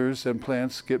other critters and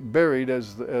plants get buried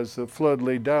as the flood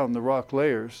laid down the rock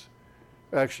layers.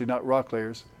 Actually, not rock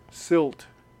layers, silt,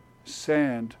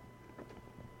 sand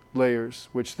layers,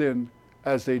 which then,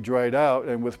 as they dried out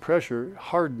and with pressure,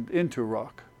 hardened into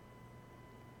rock.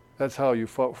 That's how you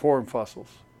form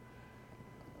fossils.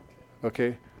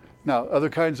 Okay. Now, other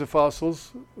kinds of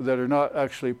fossils that are not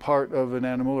actually part of an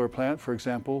animal or plant, for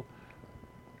example,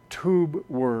 tube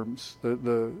worms,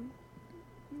 the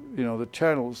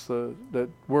channels that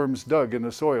worms dug in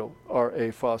the soil are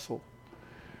a fossil.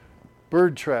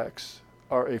 Bird tracks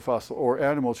are a fossil, or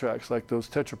animal tracks like those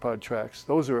tetrapod tracks.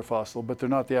 Those are a fossil, but they're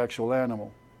not the actual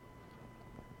animal,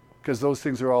 because those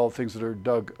things are all things that are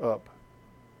dug up.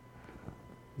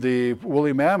 The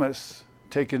woolly mammoths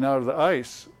taken out of the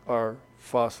ice are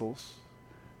fossils,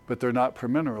 but they're not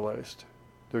permineralized.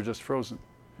 They're just frozen.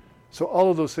 So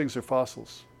all of those things are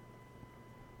fossils,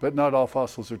 but not all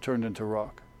fossils are turned into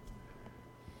rock.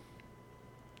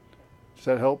 Does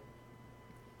that help?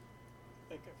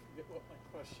 I think I forget what my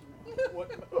question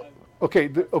was.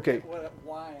 Okay, okay.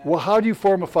 Why? Well, how do you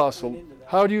form a fossil? Went into that.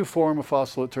 How do you form a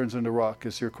fossil that turns into rock?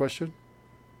 Is your question?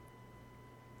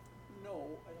 No, I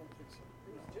don't think so.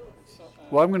 No, it's so-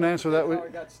 Well, I'm gonna answer that How with-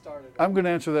 it got started. I'm going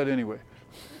to answer that anyway,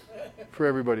 for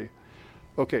everybody.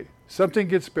 Okay, something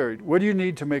gets buried. What do you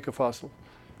need to make a fossil?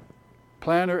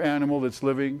 Plant or animal that's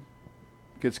living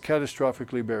gets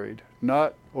catastrophically buried,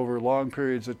 not over long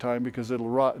periods of time because it'll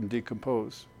rot and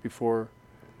decompose before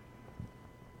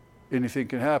anything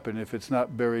can happen if it's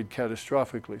not buried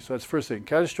catastrophically. So that's the first thing.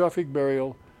 Catastrophic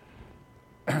burial,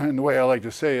 and the way I like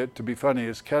to say it, to be funny,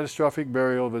 is catastrophic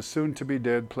burial of a soon-to-be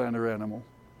dead plant or animal.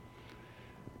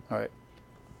 All right.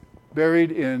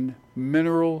 Buried in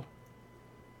mineral-rich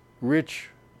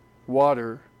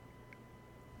water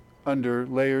under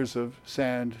layers of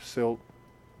sand, silt.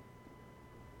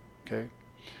 Okay.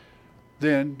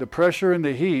 Then the pressure and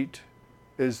the heat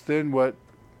is then what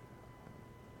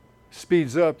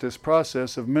speeds up this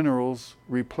process of minerals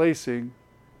replacing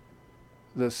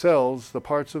the cells, the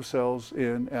parts of cells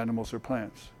in animals or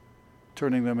plants,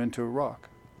 turning them into a rock.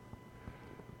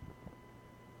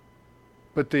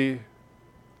 But the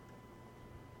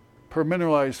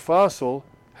permineralized fossil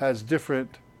has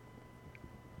different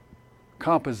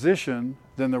composition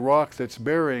than the rock that's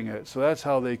burying it. So that's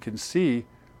how they can see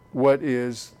what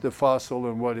is the fossil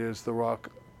and what is the rock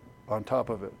on top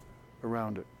of it,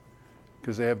 around it,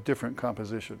 because they have different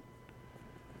composition.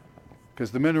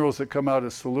 Because the minerals that come out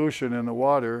of solution in the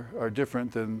water are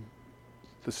different than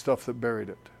the stuff that buried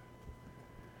it.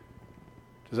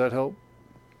 Does that help?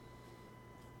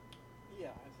 Yeah,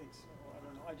 I think so. I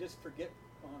don't know. I just forget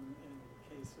in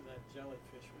the case of that jellyfish.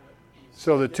 What you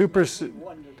So the said. 2%, I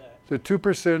wonder that. the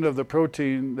 2% of the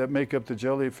protein that make up the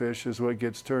jellyfish is what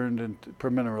gets turned into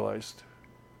permineralized,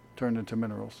 turned into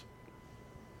minerals.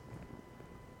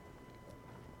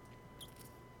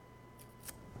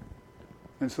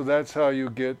 And so that's how you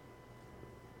get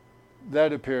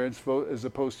that appearance as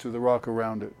opposed to the rock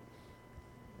around it.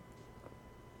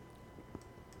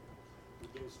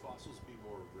 Would those fossils be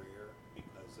more rare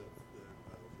because of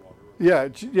the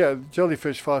water? Yeah,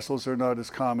 jellyfish fossils are not as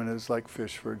common as like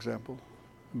fish, for example.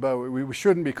 But we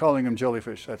shouldn't be calling them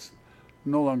jellyfish. That's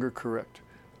no longer correct.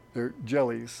 They're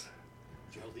jellies.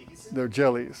 Jellies? They're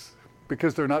jellies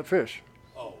because they're not fish.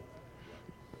 Oh.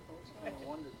 I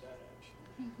wondered that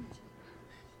actually.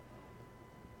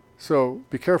 So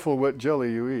be careful what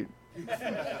jelly you eat. It's not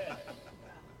fish.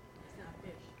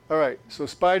 All right, so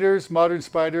spiders, modern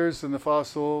spiders in the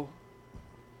fossil,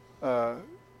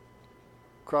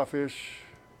 crawfish,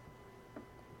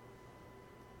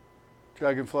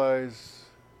 dragonflies,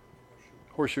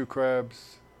 horseshoe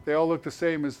crabs, they all look the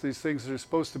same as these things that are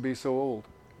supposed to be so old.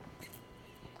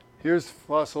 Here's a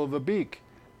fossil of a beak.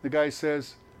 The guy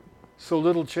says, so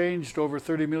little changed over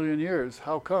 30 million years.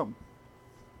 How come?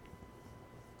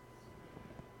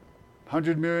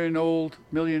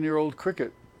 100-million-year-old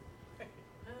cricket.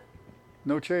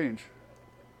 No change.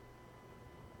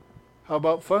 How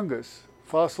about fungus?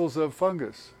 Fossils of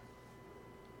fungus.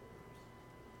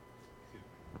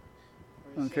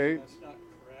 Are you Okay. saying that's not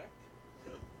correct?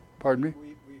 Pardon me?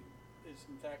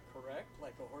 Isn't that correct?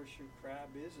 Like a horseshoe crab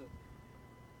is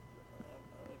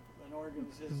an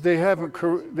organism.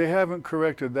 They haven't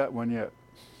corrected that one yet.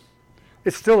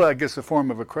 It's still, I guess, a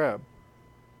form of a crab.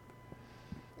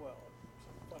 Well,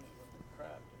 it's funny looking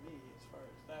crab to me as far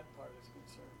as that part is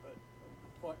concerned.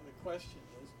 But the question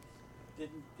is,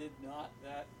 did not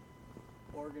that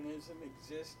organism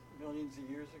exist millions of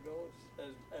years ago as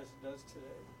it does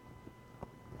today?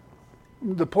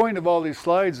 The point of all these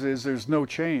slides is there's no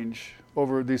change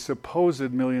over these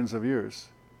supposed millions of years,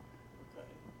 Okay.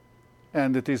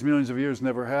 and that these millions of years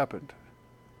never happened.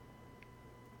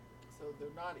 So they're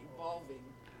not evolving.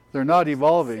 They're not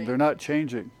evolving, they're not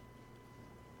changing.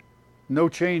 No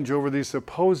change over these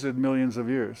supposed millions of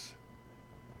years.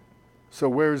 So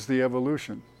where's the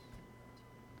evolution?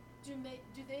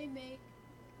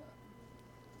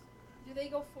 Do they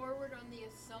go forward on the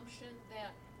assumption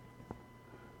that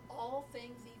all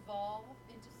things evolve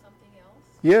into something else?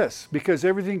 Yes, because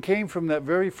everything came from that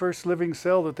very first living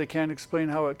cell that they can't explain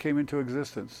how it came into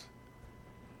existence.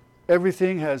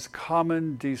 Everything has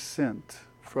common descent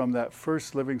from that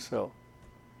first living cell.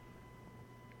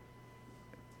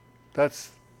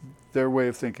 That's their way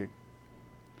of thinking.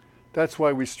 That's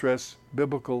why we stress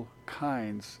biblical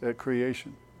kinds at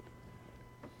creation.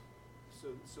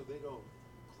 So they don't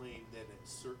claim that a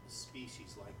certain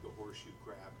species like the horseshoe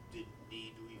crab didn't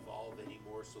need to evolve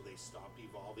anymore, so they stopped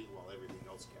evolving while everything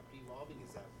else kept evolving?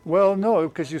 Is that? Well, no,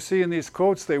 because you see in these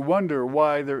quotes, they wonder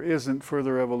why there isn't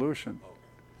further evolution. Okay,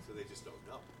 so they just don't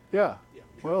know. Yeah. Yeah.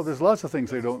 Well, there's lots of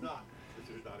things they because don't. it's not, because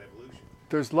there's not evolution.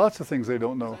 There's lots of things they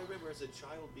don't know. I remember as a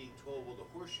child being told, well, the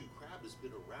horseshoe crab has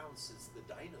been around since the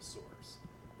dinosaurs.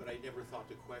 But I never thought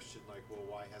to question, like, well,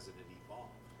 why hasn't it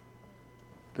evolved?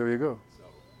 There you go. So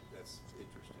that's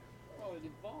interesting. Well, it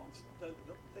evolves. The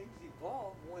things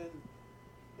evolve when,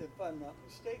 if I'm not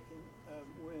mistaken,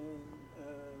 when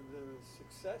the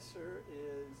successor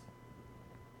is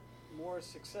more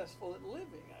successful at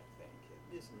living, I think.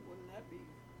 Wouldn't that be?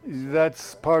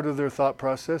 That's part of their thought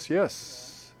process.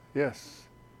 Yes. Yes.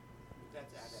 But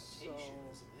that's adaptation,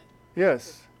 So- isn't it?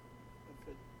 Yes.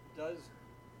 If it does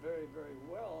very, very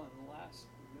well and lasts,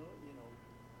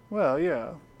 Well,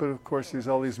 yeah. But of course,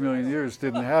 all these million years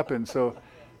didn't happen. So,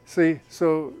 see,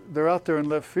 so they're out there in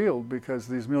left field because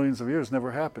these millions of years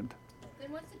never happened.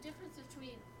 Then what's the difference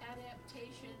between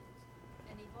adaptation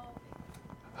and evolving?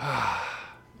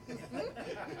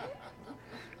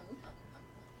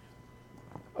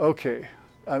 Okay.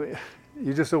 I mean,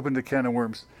 you just opened a can of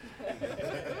worms.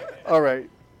 All right.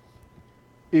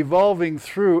 Evolving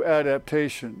through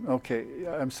adaptation. Okay.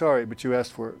 I'm sorry, but you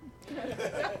asked for it.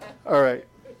 All right.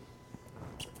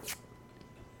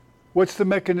 What's the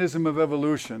mechanism of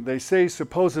evolution? They say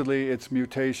supposedly it's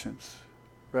mutations,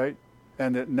 right?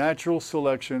 And that natural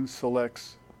selection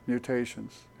selects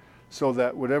mutations so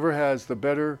that whatever has the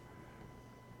better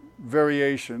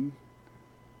variation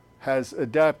has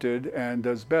adapted and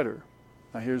does better.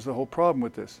 Now here's the whole problem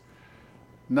with this.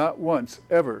 Not once,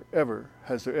 ever,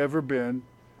 has there ever been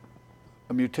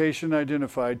a mutation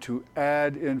identified to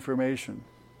add information.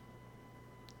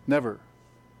 Never.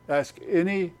 Ask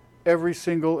every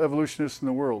single evolutionist in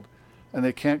the world, and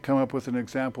they can't come up with an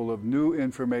example of new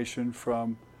information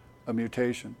from a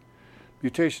mutation.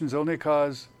 Mutations only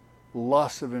cause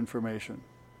loss of information.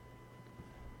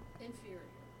 Inferior.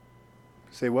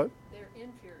 Say what? They're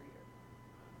inferior.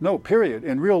 No, period.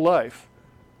 In real life,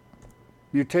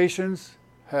 mutations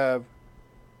have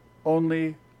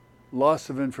only loss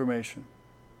of information.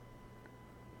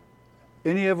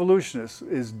 Any evolutionist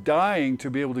is dying to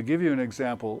be able to give you an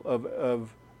example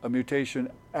of a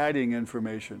mutation adding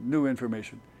information, new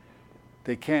information.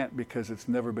 They can't because it's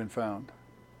never been found.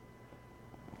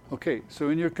 Okay, so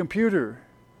in your computer,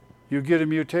 you get a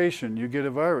mutation, you get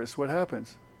a virus. What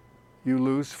happens? You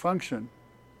lose function.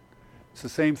 It's the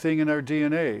same thing in our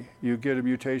DNA. You get a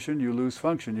mutation, you lose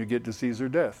function, you get disease or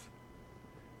death.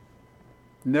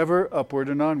 Never upward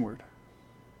and onward.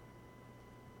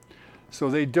 So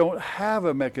they don't have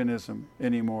a mechanism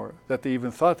anymore that they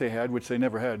even thought they had, which they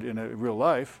never had in a real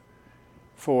life,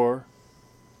 for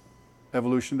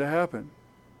evolution to happen.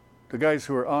 The guys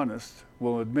who are honest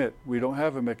will admit we don't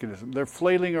have a mechanism. They're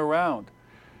flailing around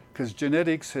because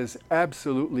genetics has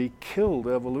absolutely killed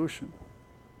evolution.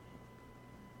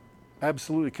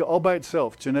 Absolutely, all by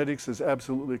itself, genetics has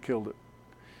absolutely killed it.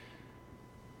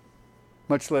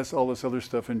 Much less all this other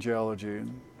stuff in geology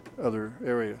and other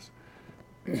areas.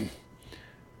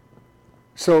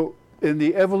 So, in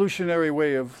the evolutionary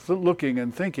way of looking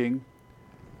and thinking,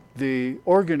 the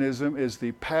organism is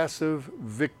the passive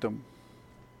victim.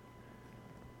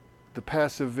 The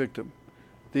passive victim.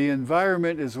 The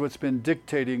environment is what's been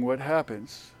dictating what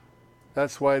happens.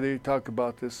 That's why they talk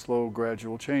about this slow,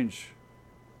 gradual change.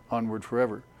 Onward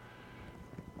forever.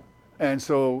 And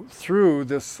so through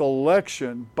the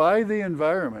selection by the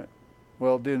environment,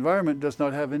 well, the environment does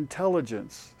not have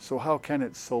intelligence, so how can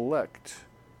it select?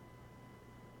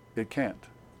 It can't.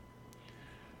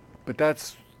 But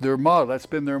that's their model. That's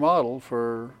been their model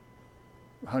for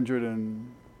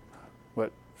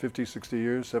 50, 60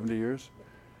 years, 70 years.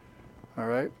 All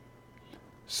right?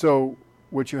 So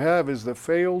what you have is the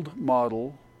failed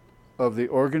model of the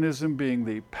organism being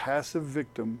the passive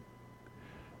victim,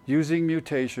 using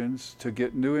mutations to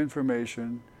get new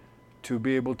information, to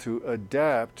be able to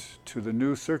adapt to the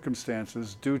new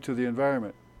circumstances due to the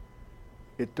environment.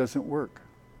 It doesn't work.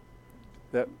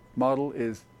 That model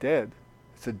is dead.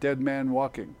 It's a dead man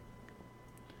walking.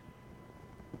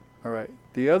 All right.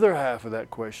 The other half of that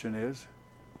question is,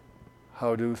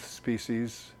 how do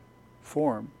species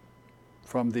form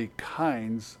from the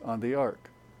kinds on the ark?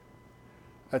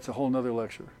 That's a whole nother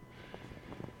lecture.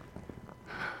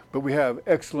 But we have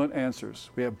excellent answers.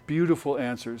 We have beautiful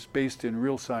answers based in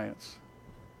real science.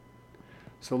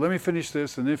 So let me finish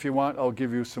this, and if you want, I'll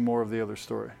give you some more of the other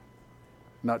story.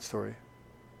 Not story.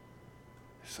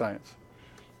 Science.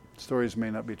 Stories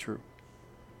may not be true.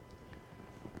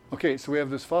 Okay, so we have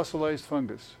this fossilized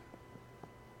fungus.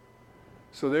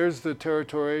 So there's the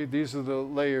territory, these are the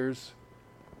layers,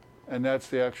 and that's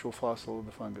the actual fossil of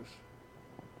the fungus.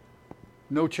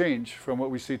 No change from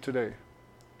what we see today.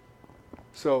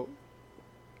 So,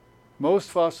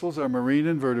 most fossils are marine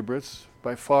invertebrates,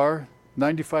 by far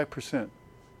 95%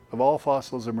 of all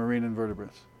fossils are marine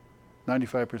invertebrates.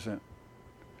 95%.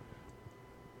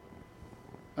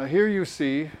 Now here you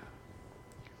see,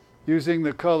 using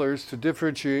the colors to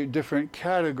differentiate different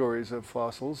categories of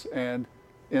fossils, and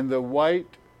in the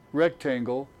white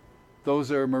rectangle,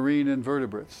 those are marine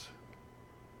invertebrates.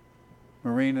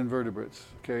 Marine invertebrates,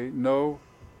 okay? No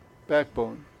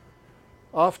backbone.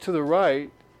 Off to the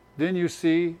right, then you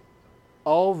see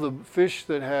all the fish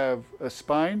that have a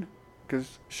spine,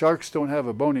 because sharks don't have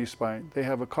a bony spine, they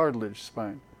have a cartilage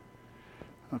spine.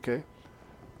 Okay?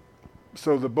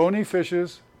 So the bony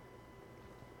fishes,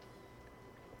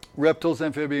 reptiles,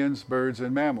 amphibians, birds,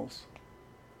 and mammals.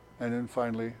 And then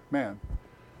finally, man.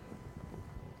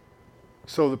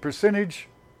 So the percentage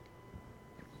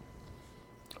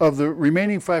of the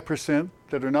remaining 5%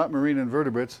 that are not marine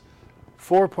invertebrates,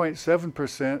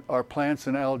 4.7% are plants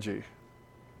and algae.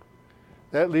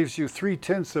 That leaves you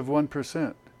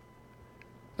 0.3%.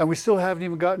 And we still haven't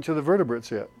even gotten to the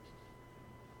vertebrates yet.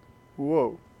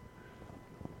 Whoa.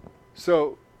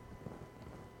 So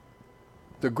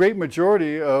the great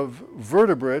majority of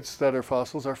vertebrates that are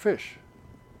fossils are fish.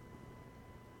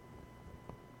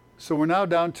 So we're now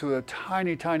down to a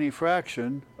tiny, tiny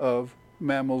fraction of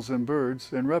mammals and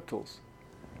birds and reptiles.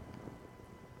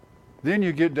 Then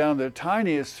you get down to the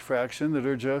tiniest fraction that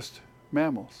are just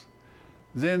mammals.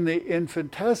 Then the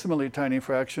infinitesimally tiny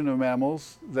fraction of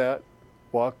mammals that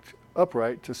walked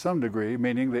upright to some degree,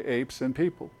 meaning the apes and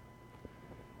people.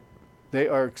 They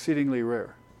are exceedingly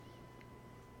rare.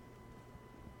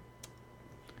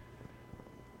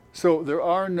 So there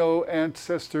are no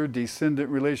ancestor-descendant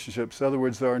relationships. In other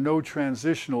words, there are no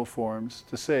transitional forms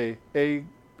to say A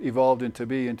evolved into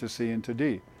B, into C, into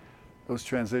D. Those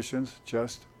transitions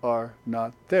just are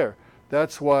not there.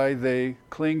 That's why they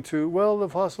cling to, well, the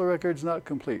fossil record's not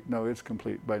complete. No, it's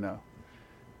complete by now.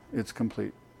 It's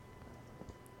complete.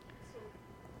 So,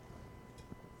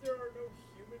 there are no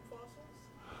human fossils?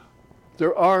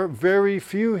 There are very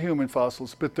few human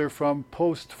fossils, but they're from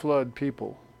post-flood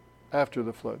people, after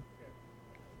the flood.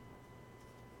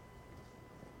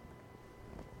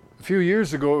 A few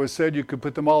years ago it was said you could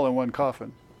put them all in one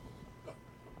coffin.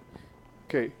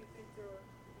 Okay. You think there are,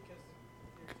 because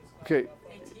there's just not Okay. enough of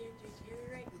They them?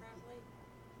 deteriorate properly?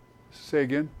 Say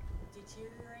again?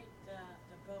 Deteriorate the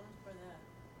bones for the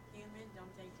human, don't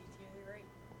they deteriorate?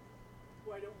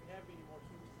 Why don't we have any more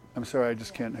humans? I'm sorry, I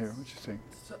just can't hear what you're saying.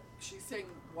 So she's saying,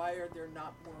 why are there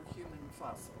not more human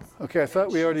fossils? Okay, I thought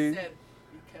And we she already... said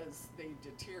because they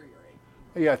deteriorate.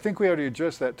 Yeah, I think we already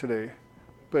addressed that today,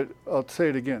 but I'll say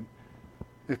it again.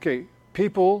 Okay,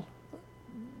 people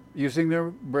using their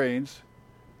brains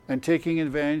and taking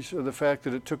advantage of the fact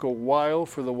that it took a while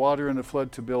for the water in the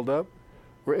flood to build up,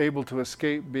 were able to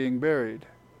escape being buried.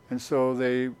 And so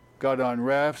they got on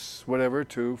rafts, whatever,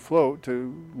 to float,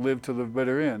 to live to the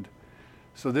bitter end.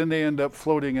 So then they end up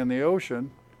floating in the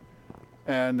ocean,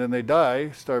 and then they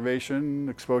die, starvation,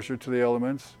 exposure to the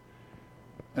elements,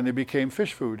 and they became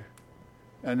fish food.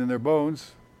 And then their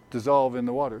bones dissolve in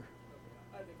the water.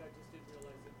 I think I just didn't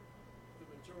realize that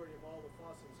the majority of all the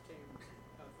fossils came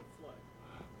out of the flood.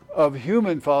 Of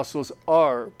human fossils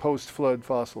are post-flood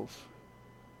fossils.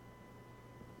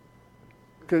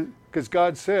 Because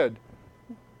God said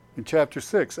in chapter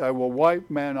 6, I will wipe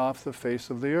man off the face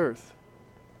of the earth.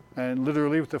 And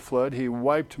literally with the flood, he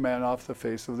wiped man off the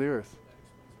face of the earth.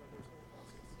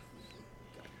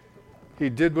 He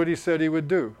did what he said he would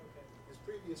do. His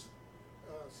previous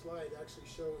slide actually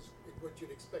shows what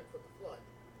you'd expect from the flood.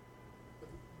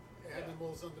 The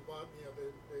animals on the bottom,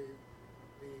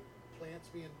 the plants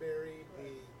being buried,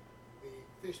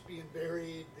 the fish being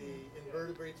buried, the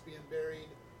invertebrates being buried,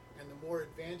 and the more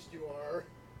advanced you are,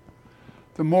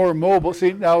 The more mobile,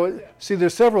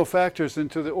 there's several factors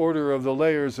into the order of the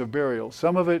layers of burial.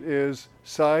 Some of it is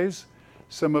size,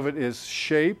 some of it is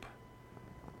shape,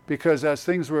 because as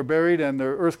things were buried and the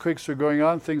earthquakes were going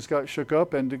on, things got shook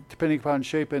up, and depending upon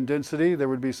shape and density, there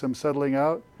would be some settling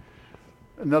out.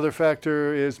 Another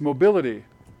factor is mobility.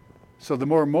 So the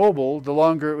more mobile, the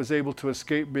longer it was able to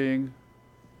escape being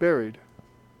buried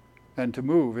and to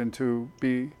move and to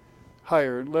be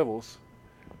higher levels.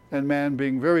 And man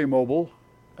being very mobile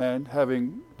and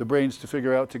having the brains to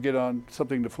figure out to get on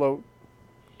something to float.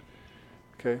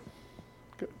 Okay,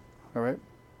 good. All right.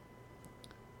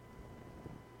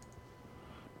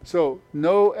 So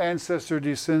no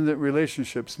ancestor-descendant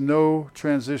relationships, no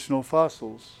transitional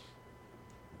fossils.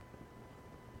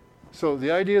 So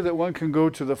the idea that one can go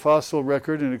to the fossil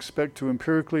record and expect to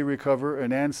empirically recover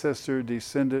an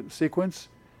ancestor-descendant sequence,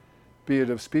 be it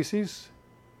of species,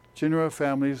 genera,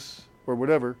 families, or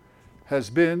whatever, has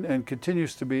been and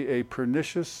continues to be a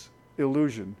pernicious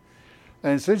illusion.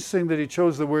 And it's interesting that he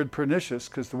chose the word pernicious,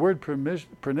 because the word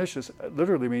pernicious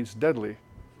literally means deadly.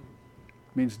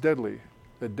 Means deadly.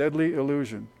 A deadly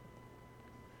illusion.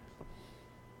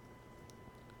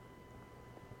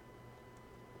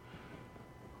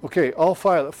 Okay, all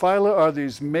phyla. Phyla are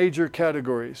these major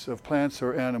categories of plants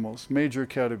or animals. Major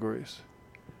categories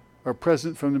are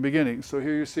present from the beginning. So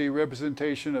here you see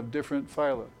representation of different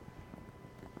phyla.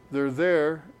 They're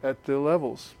there at the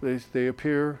levels. They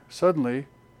appear suddenly.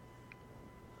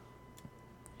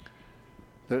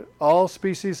 That all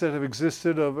species that have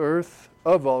existed of Earth,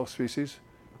 of all species,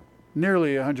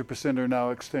 nearly 100% are now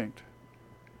extinct.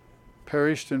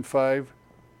 Perished in 5,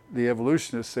 the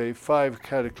evolutionists say, 5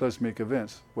 cataclysmic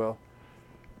events. Well,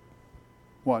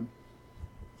 1,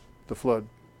 the flood.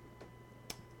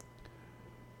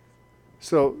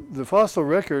 So the fossil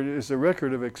record is a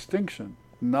record of extinction,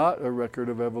 not a record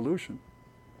of evolution,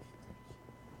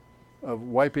 of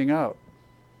wiping out,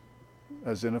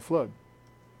 as in a flood.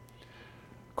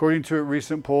 According to a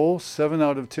recent poll, 7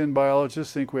 out of 10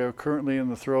 biologists think we are currently in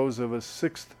the throes of a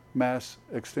 6th mass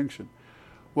extinction.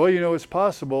 Well, you know, it's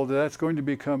possible that that's going to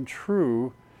become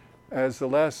true as the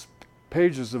last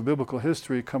pages of biblical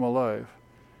history come alive.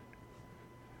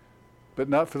 But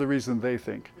not for the reason they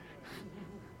think.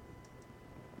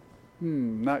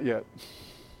 Not yet.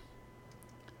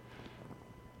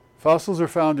 Fossils are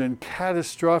found in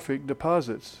catastrophic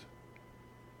deposits.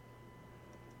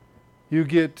 You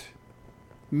get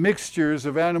mixtures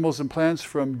of animals and plants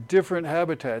from different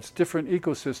habitats, different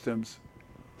ecosystems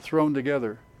thrown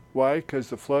together. Why? Because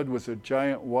the flood was a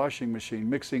giant washing machine,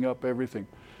 mixing up everything.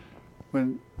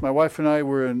 When my wife and I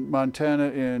were in Montana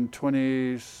in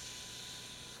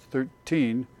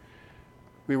 2013,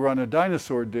 we were on a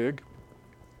dinosaur dig,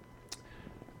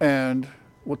 and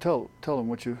well, tell them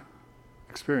what you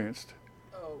experienced.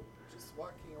 Oh, just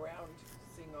walking around,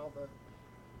 seeing all the, is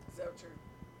that what you're,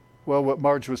 Well, what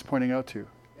Marge was pointing out to you.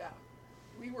 yeah.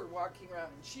 We were walking around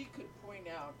and she could point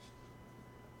out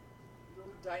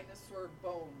little dinosaur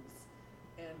bones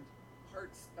and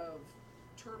parts of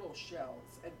turtle shells.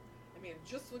 And I mean, it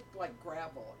just looked like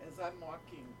gravel as I'm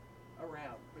walking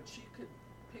around, but she could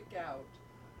pick out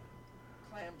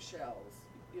clam shells,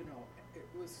 you know, it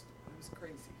was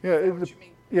crazy. Yeah, Is that what you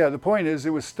mean? Yeah, the point is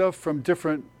it was stuff from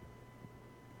different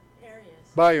Areas.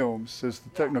 biomes, is the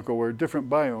technical word, different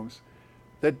biomes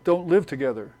that don't live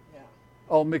together, Yeah.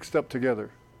 all mixed up together.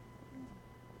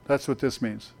 That's what this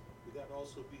means. Would that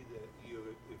also be that you've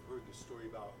heard the story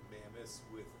about mammoths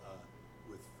with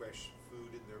fresh food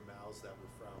in their mouths that were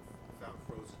found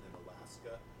frozen in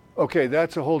Alaska? Okay,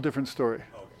 that's a whole different story. Okay,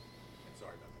 I'm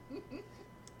sorry about that.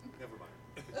 Never mind.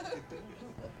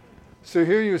 So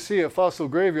here you see a fossil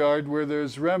graveyard where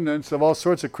there's remnants of all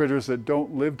sorts of critters that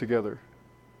don't live together,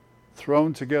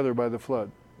 thrown together by the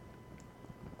flood.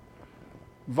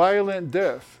 Violent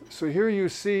death. So here you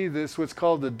see this, what's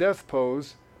called the death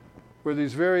pose, where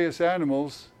these various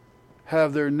animals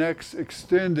have their necks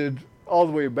extended all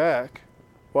the way back.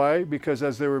 Why? Because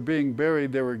as they were being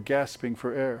buried, they were gasping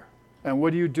for air. And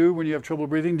what do you do when you have trouble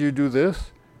breathing? Do you do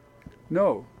this?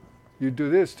 No. You do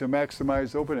this to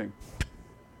maximize opening.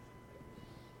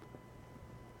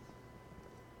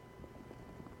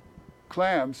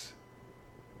 Clams.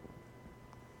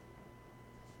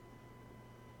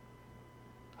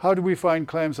 How do we find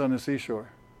clams on the seashore?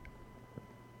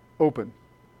 Open,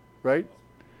 right?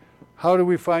 How do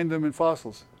we find them in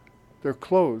fossils? They're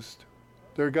closed.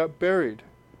 They got buried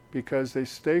because they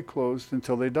stay closed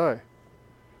until they die.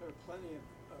 There are plenty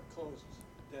of closed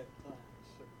dead clams.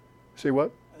 See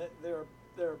what? There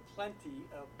are plenty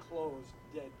of closed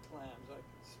dead clams. I can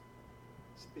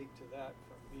speak to that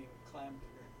from being a clam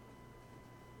digger.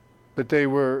 But they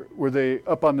were they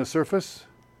up on the surface?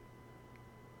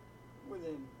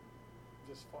 Within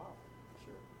this far,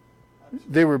 sure.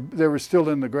 Absolutely. They were still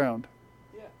in the ground.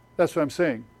 Yeah. That's what I'm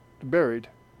saying. Buried.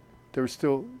 They were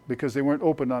still, because they weren't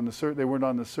open on the they weren't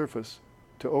on the surface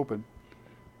to open.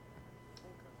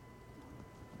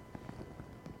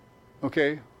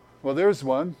 Okay. Well, there's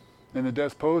one in the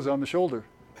death pose on the shoulder.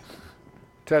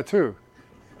 Tattoo.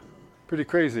 Pretty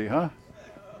crazy, huh?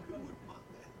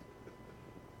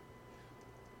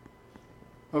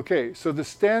 Okay, so the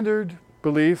standard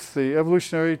belief, the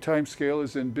evolutionary time scale,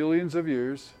 is in billions of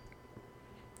years.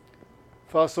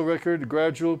 Fossil record,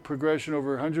 gradual progression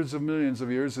over hundreds of millions of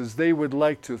years, as they would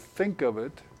like to think of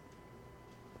it.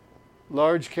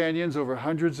 Large canyons over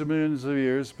hundreds of millions of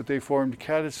years, but they formed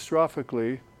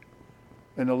catastrophically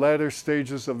in the latter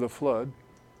stages of the flood.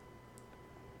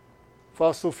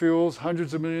 Fossil fuels,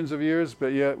 hundreds of millions of years, but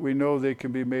yet we know they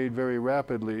can be made very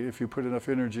rapidly if you put enough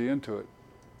energy into it.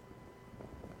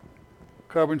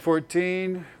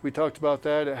 Carbon-14, we talked about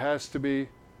that. It has to be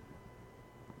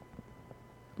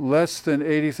less than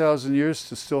 80,000 years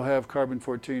to still have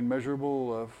carbon-14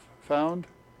 measurable found.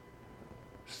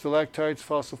 Stalactites,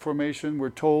 fossil formation, we're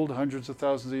told hundreds of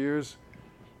thousands of years.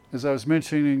 As I was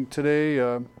mentioning today,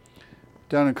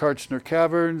 down in Kartchner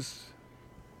Caverns,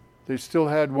 they still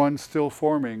had one still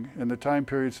forming in the time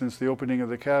period since the opening of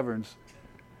the caverns.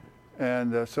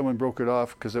 And someone broke it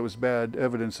off because it was bad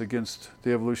evidence against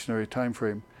the evolutionary time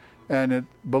frame. And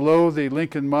below the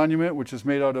Lincoln Monument, which is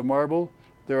made out of marble,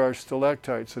 there are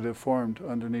stalactites that have formed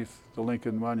underneath the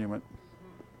Lincoln Monument.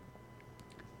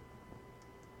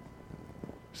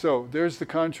 So there's the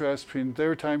contrast between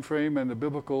their time frame and the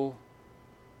biblical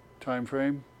time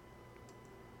frame.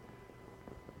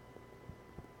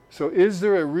 So is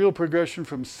there a real progression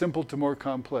from simple to more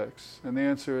complex? And the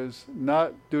answer is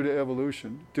not due to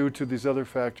evolution, due to these other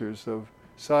factors of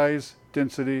size,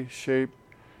 density, shape,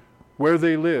 where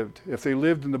they lived. If they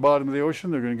lived in the bottom of the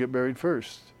ocean, they're going to get buried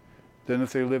first. Then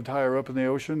if they lived higher up in the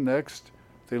ocean, next.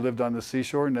 If they lived on the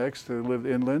seashore, next. They lived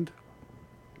inland.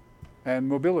 And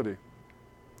mobility.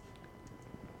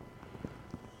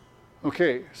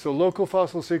 Okay, so local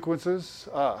fossil sequences.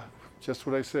 Just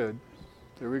what I said.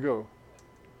 There we go.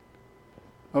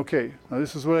 Okay, now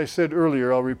this is what I said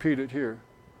earlier. I'll repeat it here.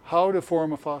 How to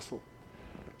form a fossil.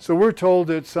 So we're told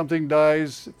that something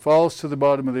dies, falls to the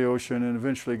bottom of the ocean, and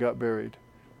eventually got buried.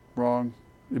 Wrong.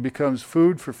 It becomes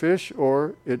food for fish,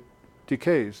 or it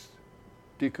decays,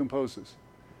 decomposes.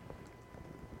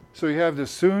 So you have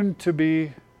this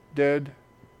soon-to-be dead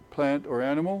plant or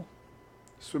animal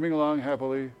swimming along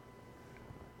happily.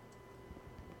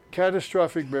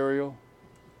 Catastrophic burial.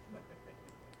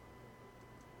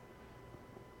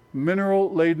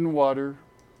 Mineral-laden water.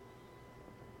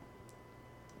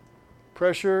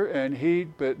 Pressure and heat,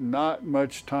 but not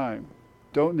much time.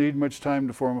 Don't need much time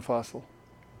to form a fossil.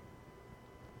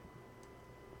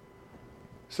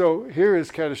 So here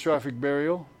is catastrophic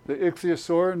burial. The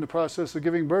ichthyosaur in the process of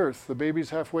giving birth. The baby's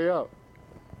halfway out.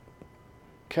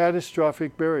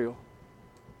 Catastrophic burial.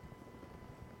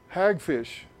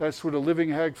 Hagfish. That's what a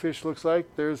living hagfish looks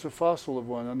like. There's a fossil of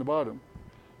one on the bottom.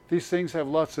 These things have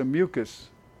lots of mucus.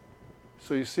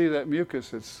 So you see that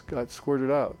mucus that's got squirted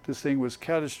out. This thing was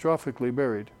catastrophically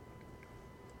buried.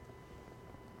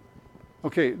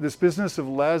 Okay, this business of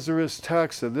Lazarus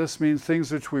taxa, this means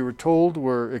things which we were told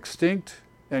were extinct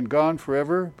and gone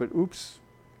forever, but oops,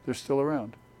 they're still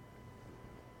around.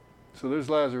 So there's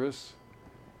Lazarus.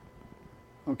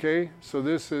 Okay, so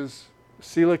this is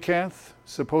coelacanth,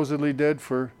 supposedly dead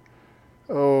for,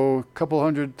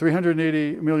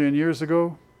 380 million years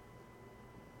ago.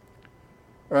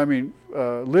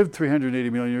 Lived 380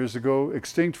 million years ago,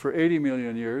 extinct for 80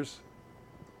 million years,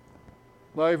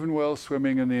 live and well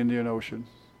swimming in the Indian Ocean.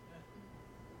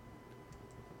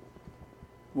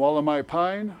 Wallamai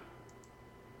pine,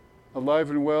 alive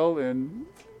and well in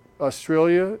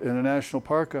Australia in a national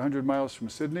park 100 miles from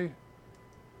Sydney.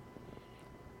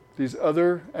 These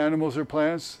other animals or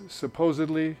plants,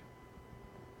 supposedly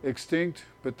extinct,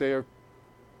 but they are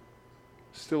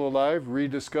still alive,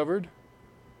 rediscovered.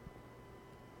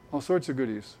 All sorts of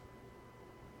goodies.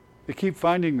 They keep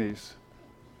finding these.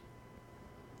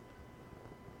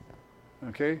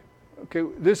 Okay,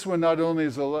 this one not only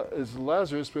is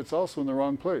Lazarus, but it's also in the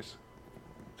wrong place.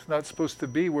 It's not supposed to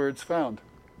be where it's found.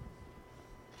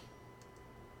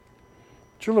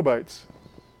 Trilobites.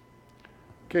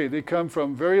 Okay, they come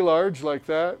from very large, like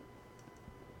that,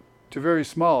 to very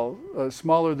small,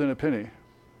 smaller than a penny.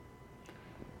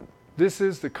 This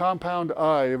is the compound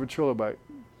eye of a trilobite.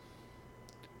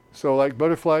 So like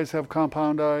butterflies have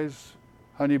compound eyes,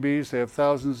 honeybees, they have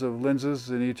thousands of lenses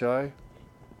in each eye.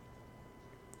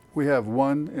 We have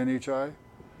one in each eye.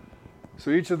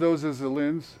 So each of those is a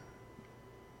lens.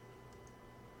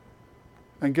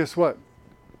 And guess what?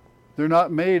 They're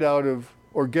not made out of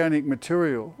organic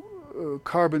material,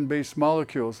 carbon-based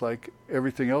molecules like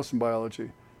everything else in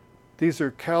biology. These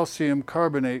are calcium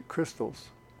carbonate crystals.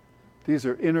 These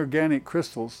are inorganic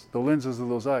crystals, the lenses of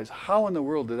those eyes. How in the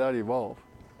world did that evolve?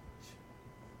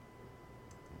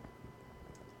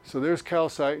 So there's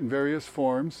calcite in various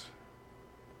forms.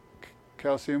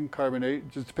 Calcium carbonate,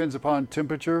 just depends upon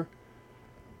temperature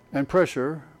and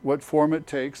pressure, what form it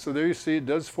takes. So there you see it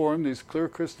does form these clear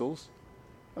crystals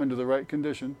under the right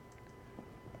condition.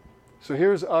 So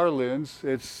here's our lens.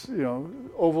 It's,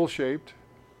 oval shaped,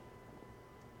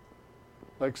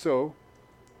 like so.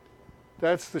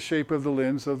 That's the shape of the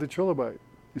lens of the trilobite.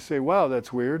 You say, wow,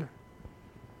 that's weird.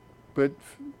 But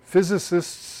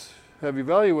physicists have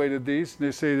evaluated these, and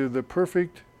they say they're the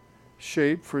perfect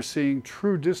shape for seeing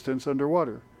true distance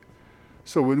underwater.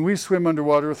 So when we swim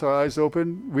underwater with our eyes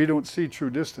open, we don't see true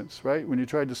distance, right? When you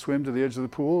tried to swim to the edge of the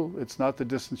pool, it's not the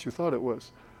distance you thought it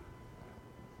was.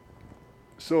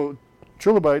 So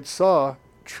trilobites saw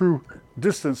true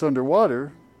distance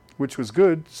underwater, which was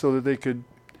good, so that they could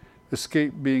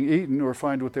escape being eaten or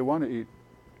find what they want to eat.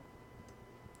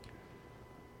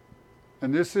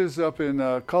 And this is up in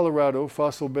Colorado,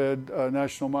 Fossil Bed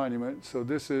National Monument. So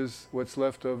this is what's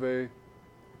left of a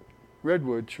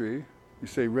redwood tree. You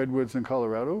say redwoods in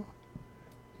Colorado?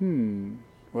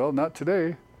 Well, not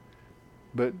today,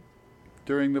 but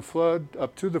during the flood,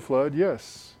 up to the flood,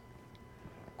 yes.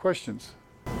 Questions?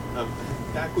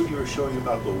 Back when you were showing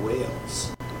about the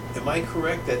whales, am I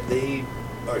correct that they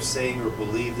are saying or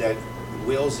believe that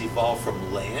whales evolved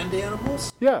from land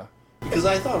animals? Yeah. Because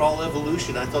I thought all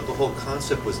evolution, I thought the whole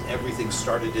concept was everything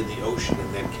started in the ocean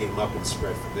and then came up and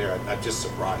spread from there. I'm just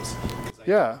surprised.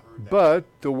 Yeah, but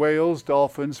the whales,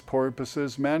 dolphins,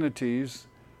 porpoises, manatees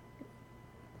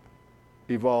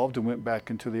evolved and went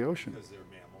back into the ocean. Because they're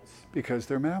mammals. Because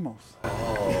they're mammals.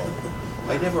 Oh,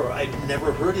 I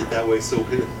never heard it that way. So I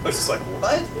was just like,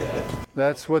 what?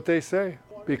 That's what they say.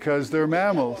 Because they're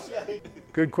mammals.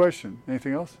 Good question.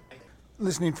 Anything else?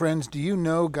 Listening friends, do you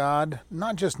know God?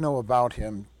 Not just know about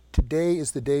Him. Today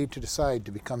is the day to decide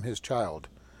to become His child.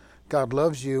 God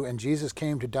loves you, and Jesus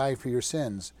came to die for your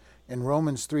sins. In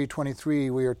Romans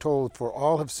 3:23, we are told, "For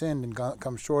all have sinned and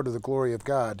come short of the glory of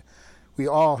God." We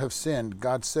all have sinned.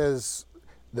 God says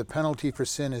the penalty for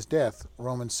sin is death.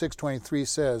 Romans 6:23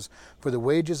 says, "For the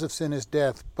wages of sin is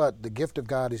death, but the gift of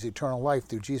God is eternal life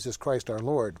through Jesus Christ our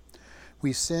Lord."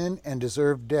 We sin and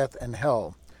deserve death and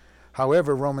hell.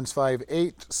 However, Romans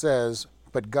 5:8 says,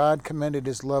 "But God commended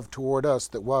His love toward us,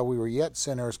 that while we were yet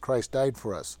sinners, Christ died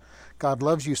for us." God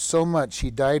loves you so much,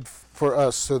 He died for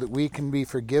us so that we can be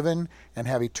forgiven and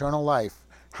have eternal life.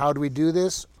 How do we do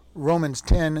this? Romans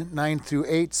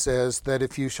 10:9-8 says that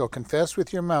if you shall confess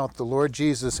with your mouth the Lord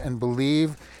Jesus and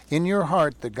believe in your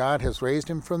heart that God has raised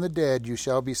Him from the dead, you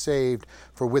shall be saved.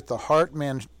 For with the heart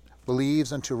man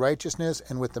believes unto righteousness,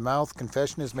 and with the mouth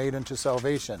confession is made unto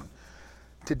salvation.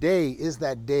 Today is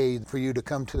that day for you to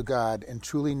come to God and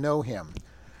truly know Him.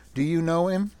 Do you know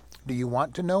Him? Do you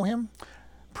want to know Him?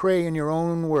 Pray in your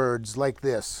own words like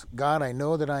this: God, I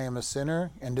know that I am a sinner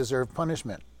and deserve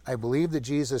punishment. I believe that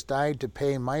Jesus died to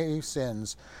pay my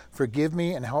sins. Forgive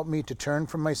me and help me to turn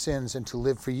from my sins and to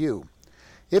live for you.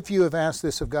 If you have asked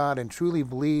this of God and truly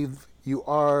believe you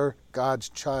are God's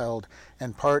child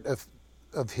and part of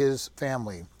His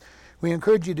family, we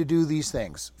encourage you to do these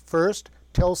things. First,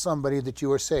 tell somebody that you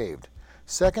are saved.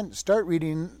 Second, start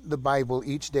reading the Bible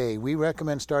each day. We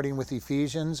recommend starting with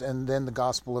Ephesians and then the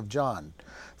Gospel of John.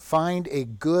 Find a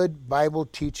good Bible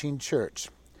teaching church.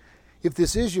 If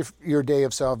this is your day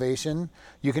of salvation,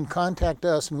 you can contact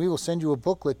us and we will send you a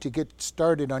booklet to get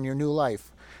started on your new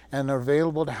life and are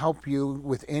available to help you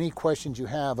with any questions you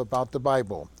have about the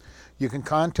Bible. You can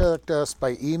contact us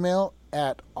by email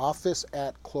at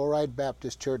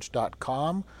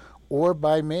office@chloridebaptistchurch.com or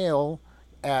by mail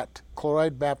at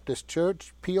Chloride Baptist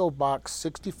Church, P.O. Box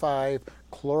 65,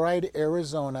 Chloride,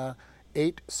 Arizona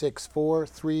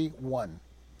 86431.